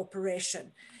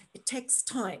cooperation. It takes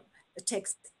time. It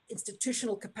takes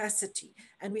institutional capacity.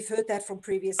 And we've heard that from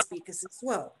previous speakers as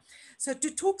well. So to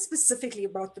talk specifically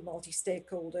about the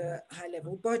multi-stakeholder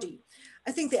high-level body,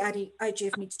 I think the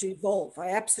IGF needs to evolve.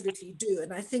 I absolutely do.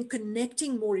 And I think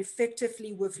connecting more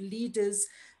effectively with leaders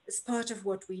is part of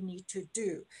what we need to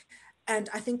do. And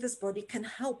I think this body can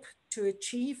help to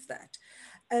achieve that.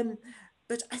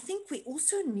 But I think we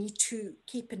also need to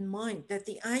keep in mind that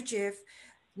the IGF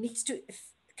needs to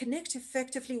connect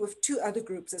effectively with two other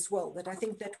groups as well that I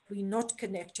think that we're not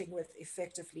connecting with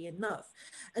effectively enough.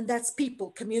 And that's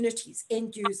people, communities,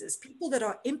 end users, people that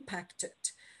are impacted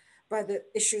by the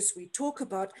issues we talk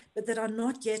about, but that are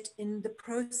not yet in the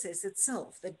process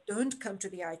itself, that don't come to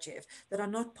the IGF, that are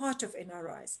not part of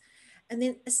NRIs. And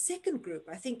then a second group,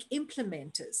 I think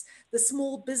implementers, the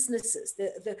small businesses,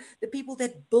 the people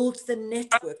that build the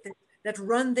network, that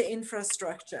run the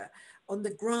infrastructure on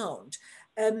the ground,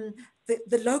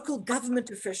 the local government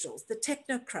officials, the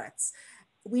technocrats.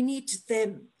 We need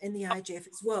them in the IGF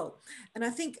as well. And I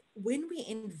think when we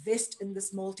invest in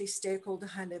this multi-stakeholder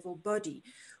high-level body,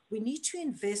 we need to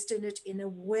invest in it in a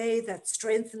way that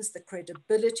strengthens the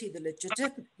credibility, the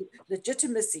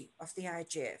legitimacy of the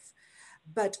IGF,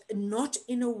 but not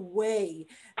in a way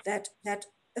that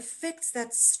affects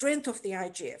that strength of the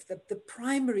IGF, the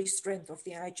primary strength of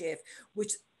the IGF,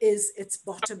 which is its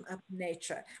bottom-up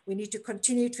nature. We need to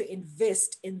continue to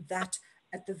invest in that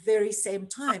at the very same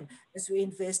time as we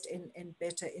invest in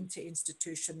better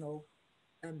interinstitutional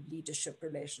leadership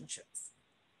relationships.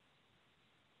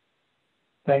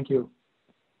 Thank you.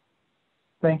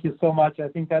 Thank you so much. I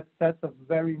think that's a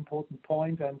very important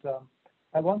point, and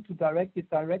I want to direct it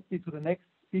directly to the next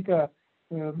speaker,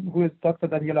 who is Dr.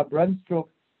 Daniela Brennstrup,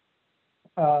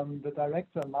 the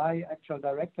director, my actual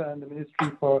director in the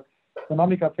Ministry for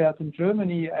Economic Affairs in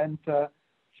Germany, and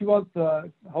she was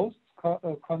the host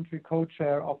country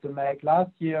co-chair of the MAG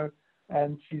last year,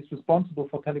 and she's responsible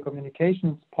for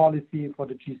telecommunications policy for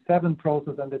the G7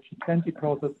 process and the G20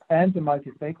 process and the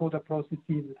multi-stakeholder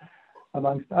processes,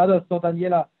 amongst others. So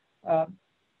Daniela,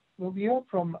 we heard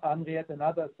from Henriette and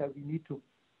others that we need to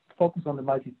focus on the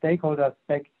multi-stakeholder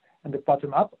aspect and the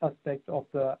bottom-up aspect of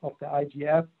the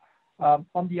IGF.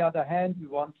 On the other hand, we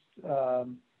want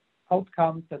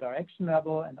outcomes that are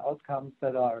actionable and outcomes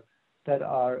that are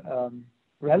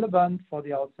relevant for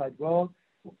the outside world.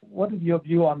 What is your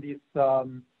view on this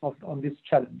on this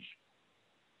challenge?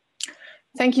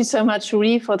 Thank you so much,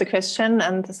 Rui, for the question,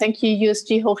 and thank you,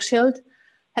 USG Hochschild.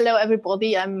 Hello,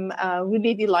 everybody. I'm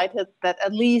really delighted that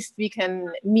at least we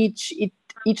can meet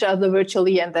each other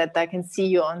virtually and that I can see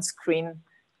you on screen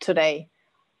today.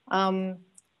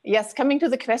 Yes, coming to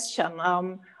the question.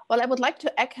 Well, I would like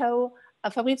to echo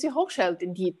Fabrizio Hochschild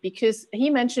indeed, because he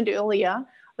mentioned earlier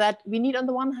that we need on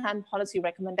the one hand policy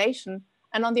recommendation,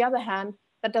 and on the other hand,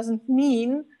 that doesn't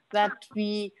mean that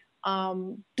we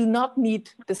do not need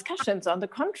discussions. On the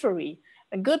contrary,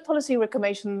 a good policy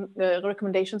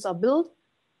recommendations are built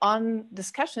on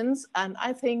discussions. And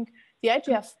I think the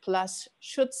IGF Plus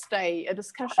should stay a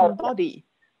discussion body.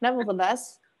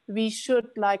 Nevertheless, we should,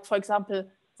 like, for example,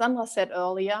 Sandra said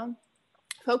earlier,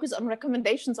 focus on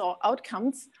recommendations or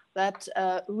outcomes that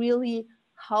really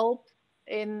help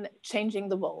in changing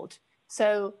the world.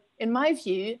 So in my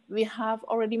view, we have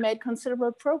already made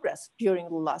considerable progress during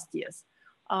the last years.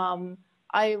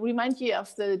 I remind you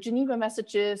of the Geneva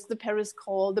messages, the Paris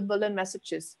call, the Berlin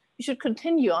messages. We should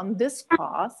continue on this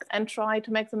path and try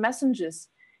to make the messages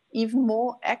even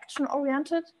more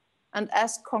action-oriented and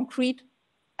as concrete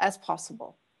as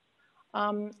possible.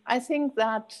 I think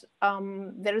that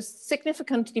there is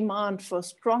significant demand for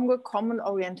stronger common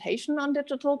orientation on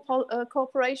digital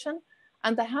cooperation,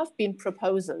 and there have been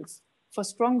proposals for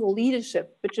stronger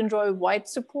leadership, which enjoy wide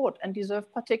support and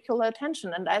deserve particular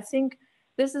attention. And I think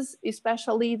this is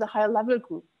especially the higher level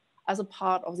group as a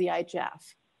part of the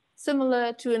IGF,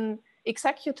 similar to an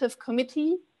executive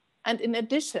committee and in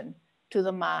addition to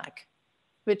the MAG,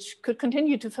 which could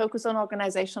continue to focus on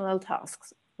organizational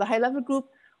tasks. The high level group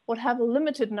would have a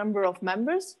limited number of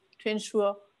members to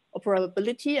ensure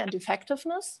operability and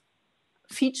effectiveness,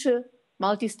 feature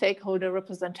multi-stakeholder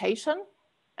representation,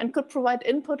 and could provide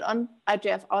input on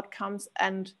IGF outcomes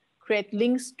and create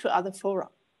links to other fora.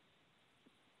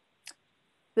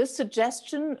 This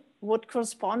suggestion would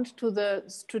correspond to the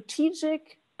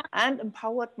strategic and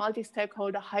empowered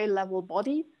multi-stakeholder high-level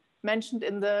body mentioned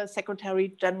in the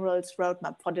Secretary General's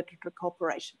Roadmap for Digital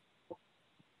Cooperation.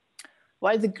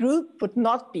 While the group would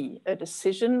not be a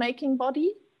decision-making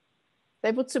body,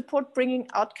 they would support bringing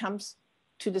outcomes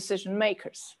to decision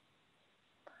makers.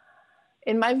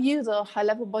 In my view, the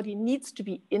high-level body needs to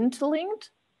be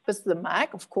interlinked with the MAG,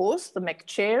 of course. The MAG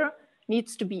chair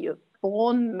needs to be a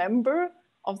born member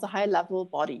of the high-level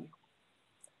body.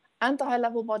 And the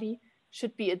high-level body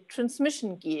should be a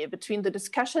transmission gear between the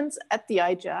discussions at the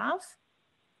IGF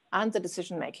and the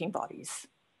decision-making bodies.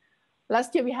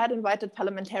 Last year, we had invited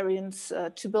parliamentarians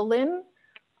to Berlin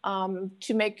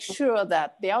to make sure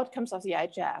that the outcomes of the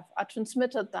IGF are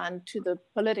transmitted then to the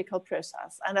political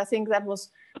process. And I think that was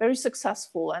very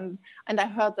successful. And I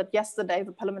heard that yesterday,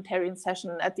 the parliamentarian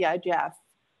session at the IGF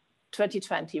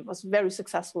 2020 was very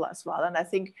successful as well. And I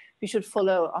think we should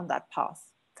follow on that path.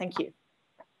 Thank you.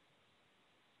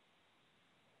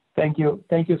 Thank you.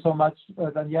 Thank you so much,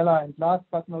 Daniela. And last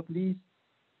but not least,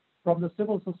 from the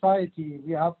civil society,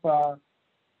 we have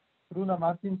Bruna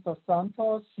Martins dos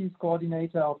Santos. She's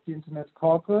coordinator of the Internet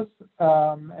Caucus,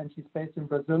 and she's based in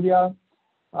Brasilia.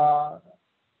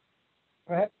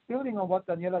 Perhaps building on what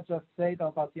Daniela just said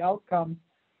about the outcomes,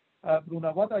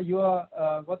 Bruna, what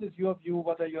is your view?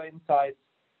 What are your insights?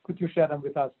 Could you share them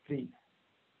with us, please?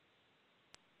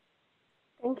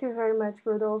 Thank you very much,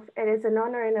 Rudolf. It is an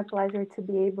honor and a pleasure to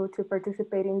be able to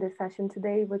participate in this session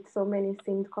today with so many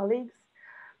esteemed colleagues.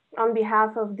 On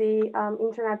behalf of the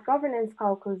Internet Governance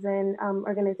Caucus and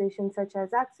organizations such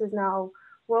as Access Now,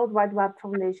 World Wide Web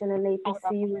Foundation, and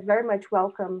APC, we very much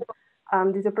welcome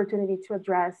this opportunity to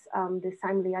address this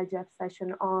timely IGF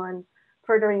session on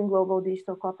furthering global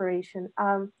digital cooperation.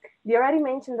 The already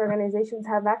mentioned organizations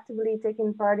have actively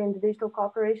taken part in the digital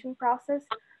cooperation process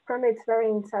from its very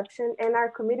inception and are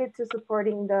committed to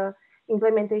supporting the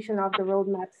implementation of the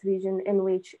roadmap's vision in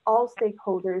which all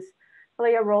stakeholders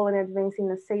play a role in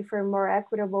advancing a safer, more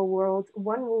equitable world,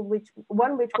 one which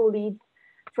will lead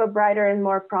to a brighter and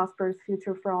more prosperous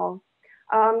future for all.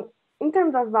 In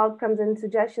terms of outcomes and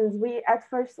suggestions, at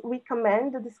first we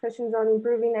commend the discussions on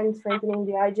improving and strengthening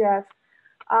the IGF,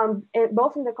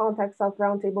 both in the context of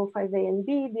Roundtable 5A and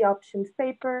B, the options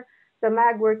paper, the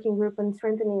MAG working group on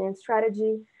strengthening and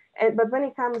strategy. But when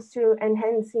it comes to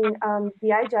enhancing the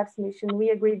IGF's mission, we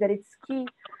agree that it's key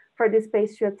for this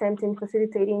space to attempt in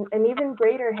facilitating an even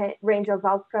greater range of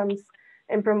outcomes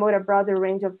and promote a broader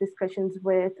range of discussions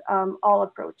with all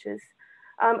approaches.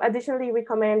 Additionally, we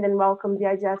commend and welcome the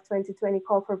IGF 2020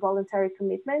 call for voluntary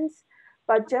commitments.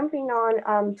 But jumping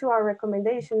on to our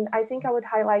recommendation, I think I would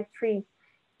highlight three.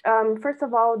 First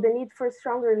of all, the need for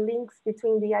stronger links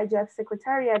between the IGF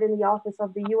Secretariat and the Office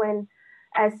of the UN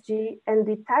SG and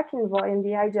the TAC envoy and the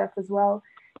IGF as well,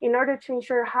 in order to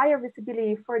ensure higher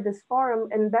visibility for this forum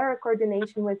and better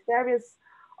coordination with various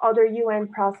other UN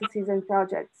processes and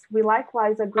projects. We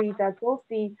likewise agree that both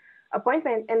the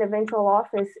appointment and eventual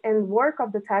office and work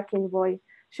of the TAC envoy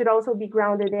should also be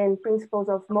grounded in principles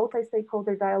of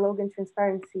multi-stakeholder dialogue and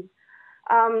transparency.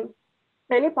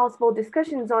 Any possible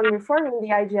discussions on reforming the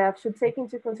IGF should take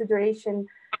into consideration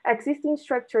existing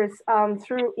structures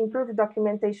through improved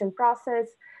documentation process,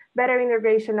 better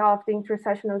integration of the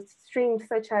intersessional streams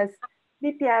such as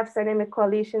BPFs, dynamic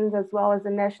coalitions, as well as the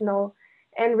national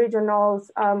and regional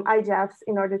IGFs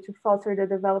in order to foster the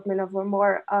development of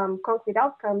more concrete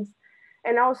outcomes,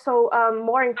 and also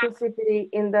more inclusivity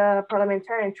in the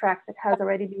parliamentarian track that has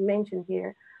already been mentioned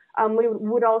here. We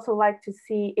would also like to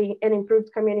see an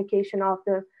improved communication of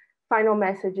the final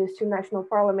messages to national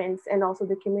parliaments and also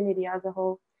the community as a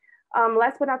whole.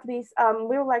 Last but not least,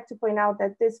 we would like to point out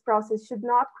that this process should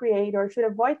not create or should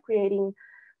avoid creating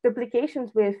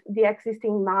duplications with the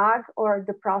existing MAG or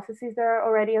the processes that are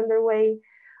already underway.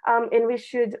 And we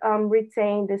should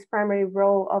retain this primary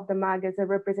role of the MAG as a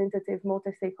representative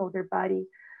multi-stakeholder body.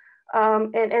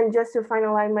 And just to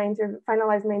finalize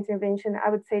my intervention, I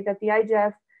would say that the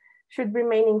IGF should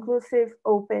remain inclusive,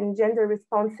 open, gender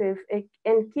responsive,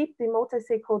 and keep the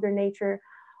multi-stakeholder nature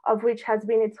of which has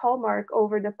been its hallmark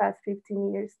over the past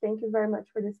 15 years. Thank you very much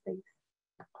for the space.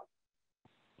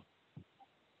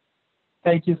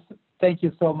 Thank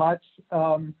you so much.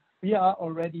 We are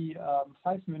already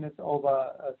 5 minutes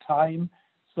over time,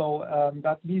 so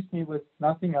that leaves me with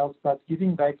nothing else but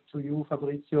giving back to you,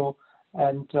 Fabrizio,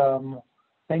 and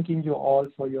thanking you all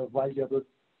for your valuable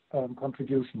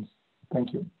contributions.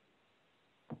 Thank you.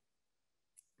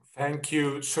 Thank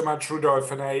you so much,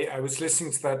 Rudolf. And I was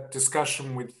listening to that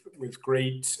discussion with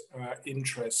great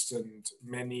interest and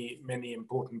many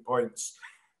important points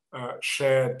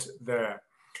shared there.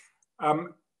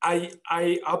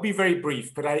 I'll be very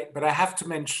brief, but I have to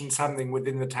mention something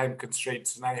within the time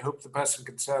constraints, and I hope the person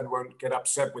concerned won't get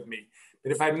upset with me.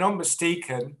 But if I'm not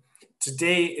mistaken,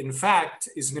 today, in fact,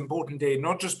 is an important day,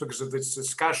 not just because of this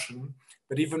discussion,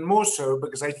 but even more so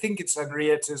because I think it's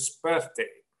Henrietta's birthday.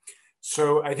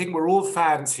 So I think we're all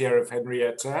fans here of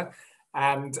Henrietta,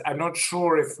 and I'm not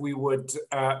sure if we would,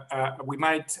 we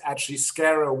might actually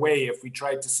scare her away if we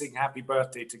tried to sing happy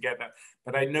birthday together.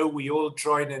 But I know we all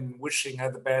join in wishing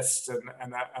her the best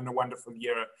and a wonderful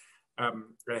year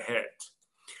ahead.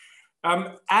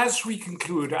 As we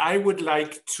conclude, I would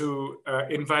like to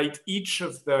invite each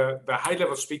of the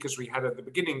high-level speakers we had at the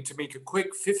beginning to make a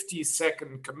quick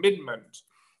 50-second commitment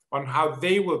on how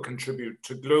they will contribute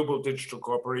to global digital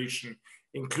cooperation,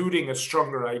 including a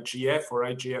stronger IGF or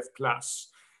IGF+.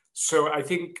 So I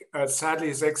think, sadly,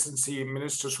 His Excellency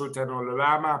Minister Sultan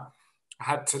Olulama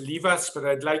had to leave us, but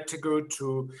I'd like to go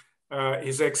to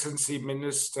His Excellency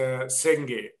Minister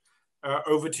Senge.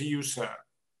 Over to you, sir.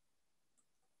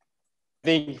 I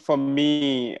think for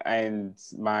me and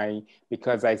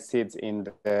because I sit in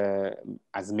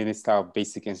as Minister of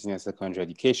Basic and Senior Secondary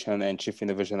Education and Chief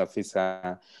Innovation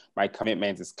Officer, my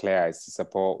commitment is clear, is to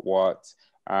support what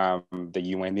the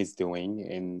UN is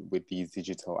doing with these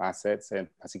digital assets, and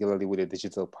particularly with the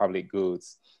digital public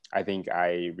goods. I think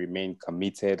I remain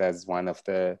committed as one of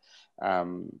the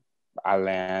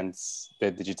Alliance,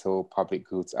 the Digital Public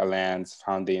Goods Alliance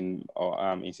founding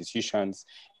institutions,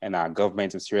 and our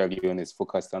government of Sierra Leone is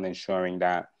focused on ensuring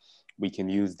that we can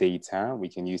use data, we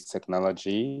can use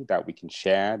technology that we can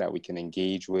share, that we can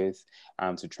engage with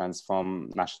to transform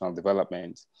national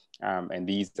development. And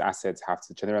these assets have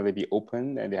to generally be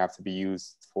open, and they have to be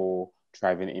used for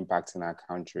driving impact in our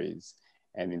countries.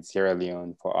 And in Sierra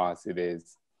Leone, for us, it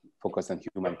is focused on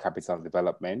human capital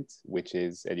development, which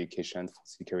is education,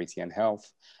 security, and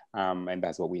health. And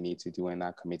that's what we need to do and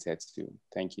are committed to.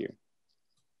 Thank you.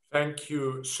 Thank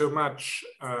you so much,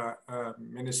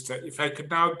 Minister. If I could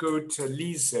now go to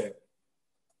Lise.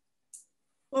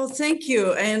 Well, thank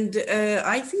you. And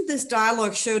I think this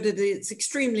dialogue showed that it's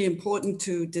extremely important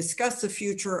to discuss the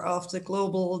future of the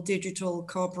global digital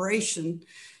cooperation.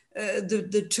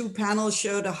 The two panels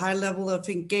showed a high level of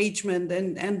engagement,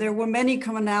 and there were many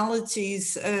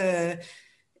commonalities,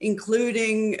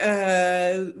 including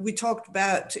we talked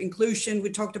about inclusion, we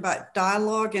talked about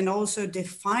dialogue, and also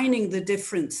defining the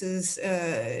differences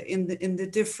in the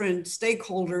different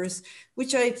stakeholders,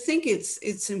 which I think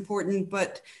it's important.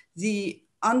 But the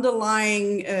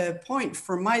underlying point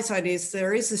from my side is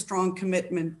there is a strong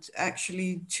commitment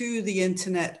actually to the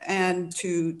internet and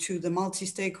to the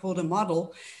multi-stakeholder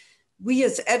model. We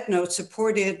as ETNO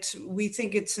support it. We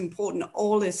think it's important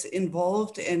all is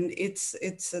involved, and it's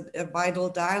a vital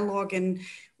dialogue. And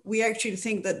we actually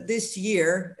think that this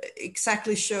year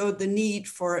exactly showed the need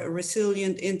for a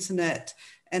resilient internet,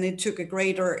 and it took a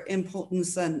greater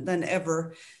importance than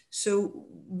ever. So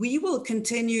we will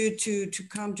continue to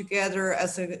come together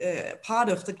as a part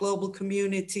of the global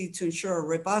community to ensure a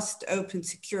robust, open,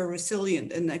 secure,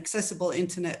 resilient, and accessible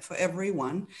internet for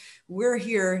everyone. We're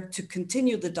here to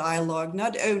continue the dialogue,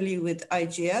 not only with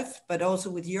IGF, but also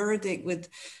with Eurodic, with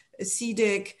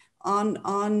CDIC, on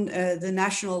the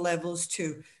national levels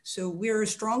too. So we're a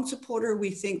strong supporter.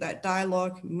 We think that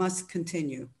dialogue must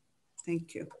continue.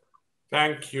 Thank you.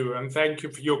 Thank you, and thank you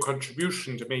for your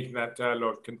contribution to making that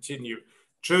dialogue continue.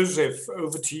 Joseph,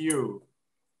 over to you.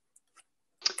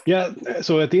 Yeah,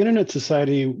 so at the Internet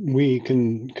Society, we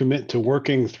can commit to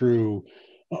working through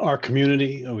our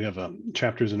community. We have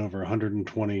chapters in over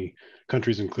 120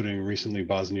 countries, including recently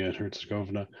Bosnia and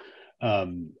Herzegovina.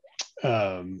 And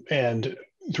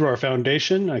through our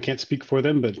foundation, I can't speak for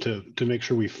them, but to make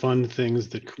sure we fund things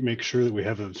that make sure that we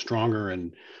have a stronger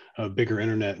and a bigger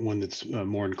internet, one that's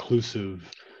more inclusive,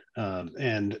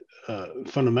 and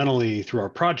fundamentally through our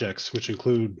projects, which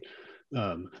include,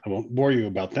 I won't bore you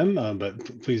about them,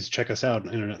 but please check us out,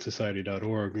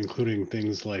 internetsociety.org, including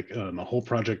things like a whole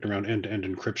project around end-to-end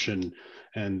encryption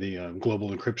and the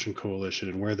Global Encryption Coalition,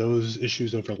 and where those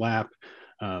issues overlap.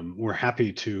 We're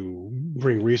happy to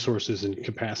bring resources and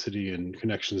capacity and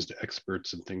connections to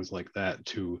experts and things like that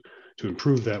to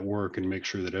improve that work and make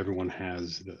sure that everyone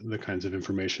has the kinds of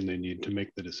information they need to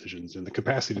make the decisions and the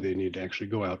capacity they need to actually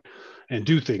go out and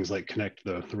do things like connect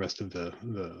the rest of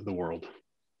the world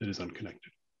that is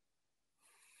unconnected.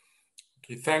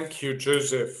 Okay, thank you,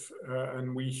 Joseph,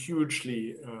 and we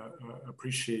hugely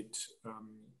appreciate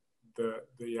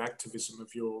the activism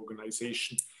of your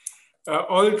organization.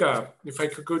 Olga, if I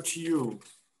could go to you.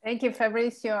 Thank you,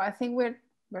 Fabrizio. I think we're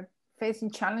facing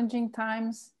challenging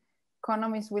times.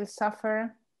 Economies will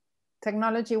suffer.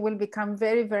 Technology will become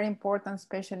very, very important,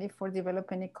 especially for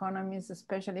developing economies,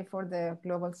 especially for the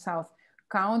global South.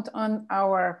 Count on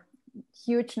our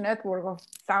huge network of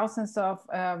thousands of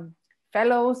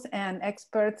fellows and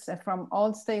experts from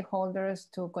all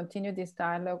stakeholders to continue this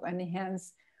dialogue and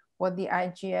enhance what the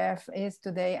IGF is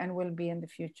today and will be in the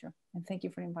future. And thank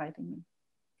you for inviting me.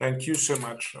 Thank you so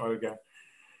much, Olga.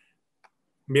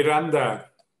 Miranda,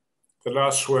 the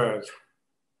last word.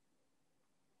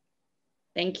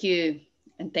 Thank you,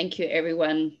 and thank you,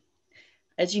 everyone.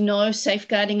 As you know,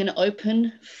 safeguarding an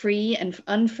open, free, and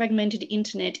unfragmented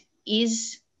internet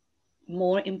is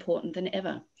more important than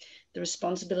ever. The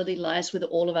responsibility lies with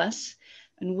all of us,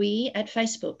 and we at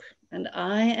Facebook, and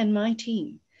I and my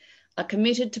team, are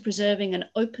committed to preserving an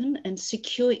open and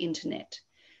secure internet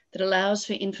that allows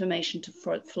for information to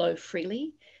flow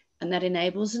freely and that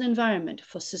enables an environment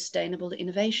for sustainable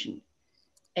innovation,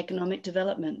 economic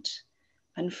development,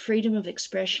 and freedom of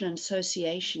expression and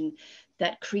association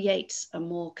that creates a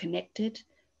more connected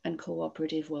and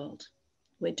cooperative world.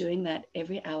 We're doing that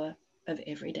every hour of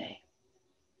every day.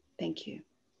 Thank you.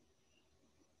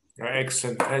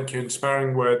 Excellent, thank you,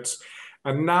 inspiring words.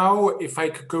 And now, if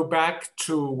I could go back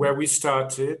to where we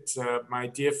started, my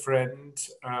dear friend,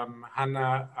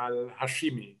 Hannah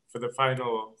Al-Hashimi, for the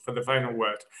final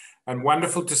word. And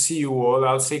wonderful to see you all.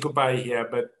 I'll say goodbye here,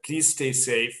 but please stay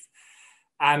safe.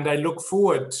 And I look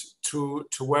forward to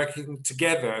working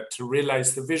together to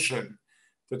realize the vision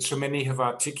that so many have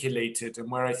articulated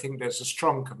and where I think there's a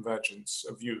strong convergence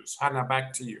of views. Hannah,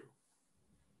 back to you.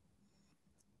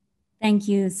 Thank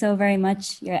you so very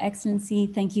much, Your Excellency.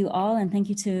 Thank you all, and thank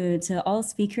you to all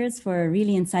speakers for a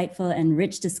really insightful and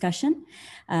rich discussion.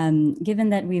 Given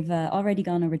that we've already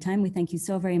gone over time, we thank you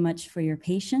so very much for your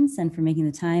patience and for making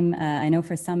the time. I know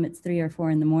for some it's 3 or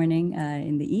 4 in the morning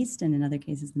in the East, and in other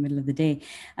cases, the middle of the day.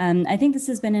 I think this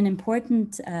has been an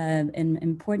important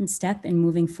step in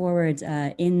moving forward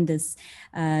in this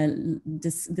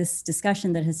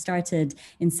discussion that has started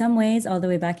in some ways all the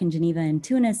way back in Geneva and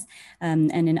Tunis,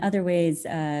 and in other ways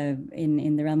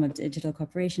in the realm of digital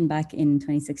cooperation back in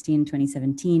 2016,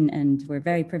 2017. And we're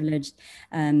very privileged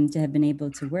to have been able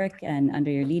to work and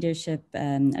under your leadership,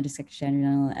 under Secretary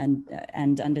General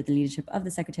and under the leadership of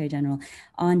the Secretary General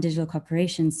on digital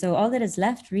cooperation. So all that is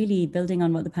left, really building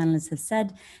on what the panelists have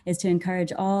said, is to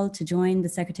encourage all to join the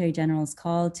Secretary General's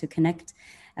call to connect,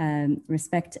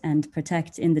 respect and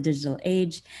protect in the digital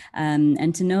age,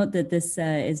 and to note that this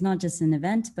is not just an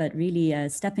event, but really a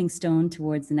stepping stone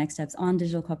towards the next steps on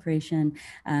digital cooperation,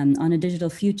 on a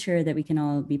digital future that we can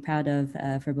all be proud of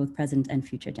for both present and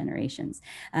future generations.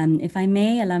 If I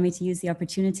may, allow me to use the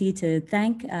opportunity to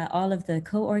thank all of the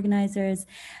co-organizers,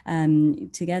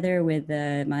 together with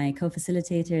my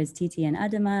co-facilitators, Titi and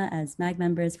Adama, as MAG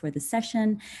members for the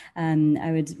session.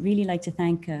 I would really like to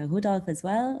thank Rudolf as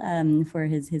well for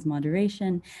his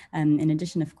moderation, in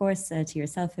addition, of course, to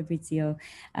yourself, Fabrizio.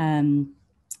 And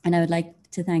I would like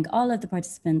to thank all of the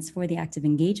participants for the active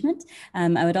engagement.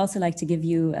 I would also like to give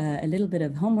you a little bit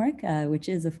of homework, which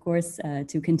is, of course,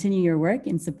 to continue your work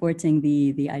in supporting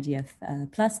the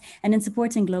IGF Plus and in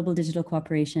supporting global digital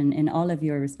cooperation in all of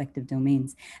your respective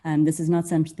domains. This is not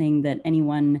something that any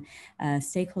one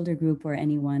stakeholder group or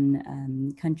any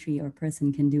one country or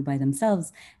person can do by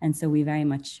themselves. And so we very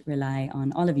much rely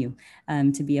on all of you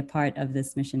to be a part of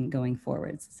this mission going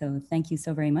forward. So thank you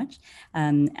so very much,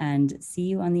 and see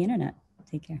you on the internet.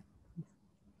 Take care.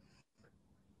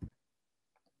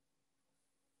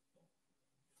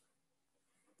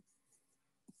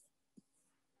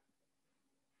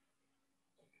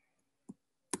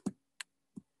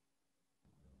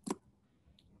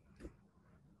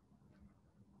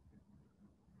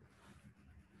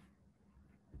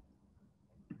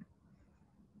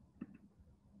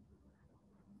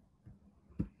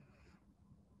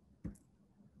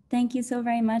 Thank you so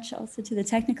very much also to the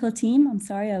technical team. I'm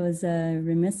sorry I was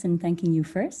remiss in thanking you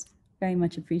first. Very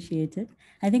much appreciated.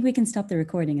 I think we can stop the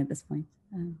recording at this point.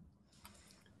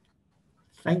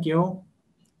 Thank you.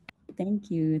 Thank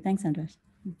you. Thanks, Andras.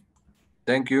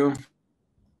 Thank you.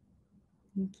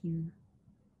 Thank you.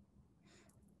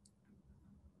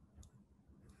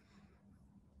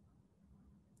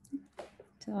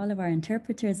 To all of our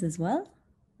interpreters as well,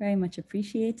 very much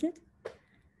appreciated.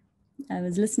 I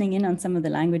was listening in on some of the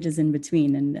languages in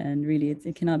between, and really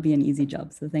it cannot be an easy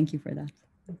job. So thank you for that.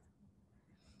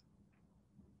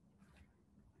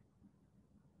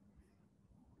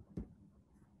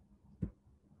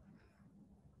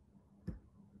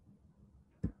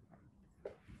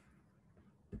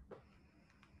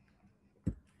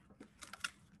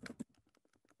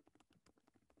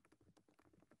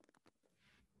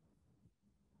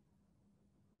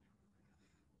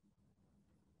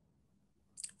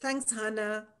 Thanks,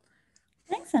 Hannah.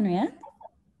 Thanks, Henriette.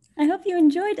 I hope you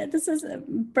enjoyed it. This was a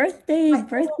birthday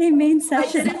main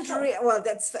session. I didn't well,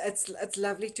 it's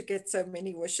lovely to get so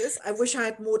many wishes. I wish I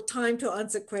had more time to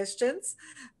answer questions,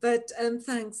 but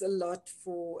thanks a lot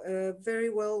for a very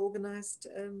well organized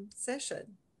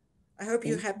session. I hope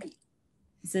you're happy.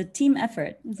 It's a team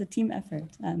effort. It's a team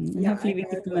effort. And yeah, hopefully we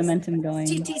keep the momentum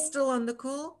going. Is TT still on the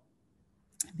call?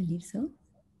 I believe so.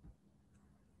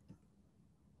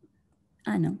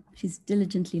 No, she's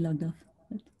diligently logged off.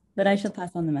 But I shall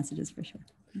pass on the messages for sure.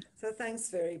 So thanks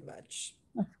very much.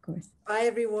 Of course. Bye,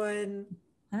 everyone.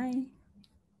 Bye.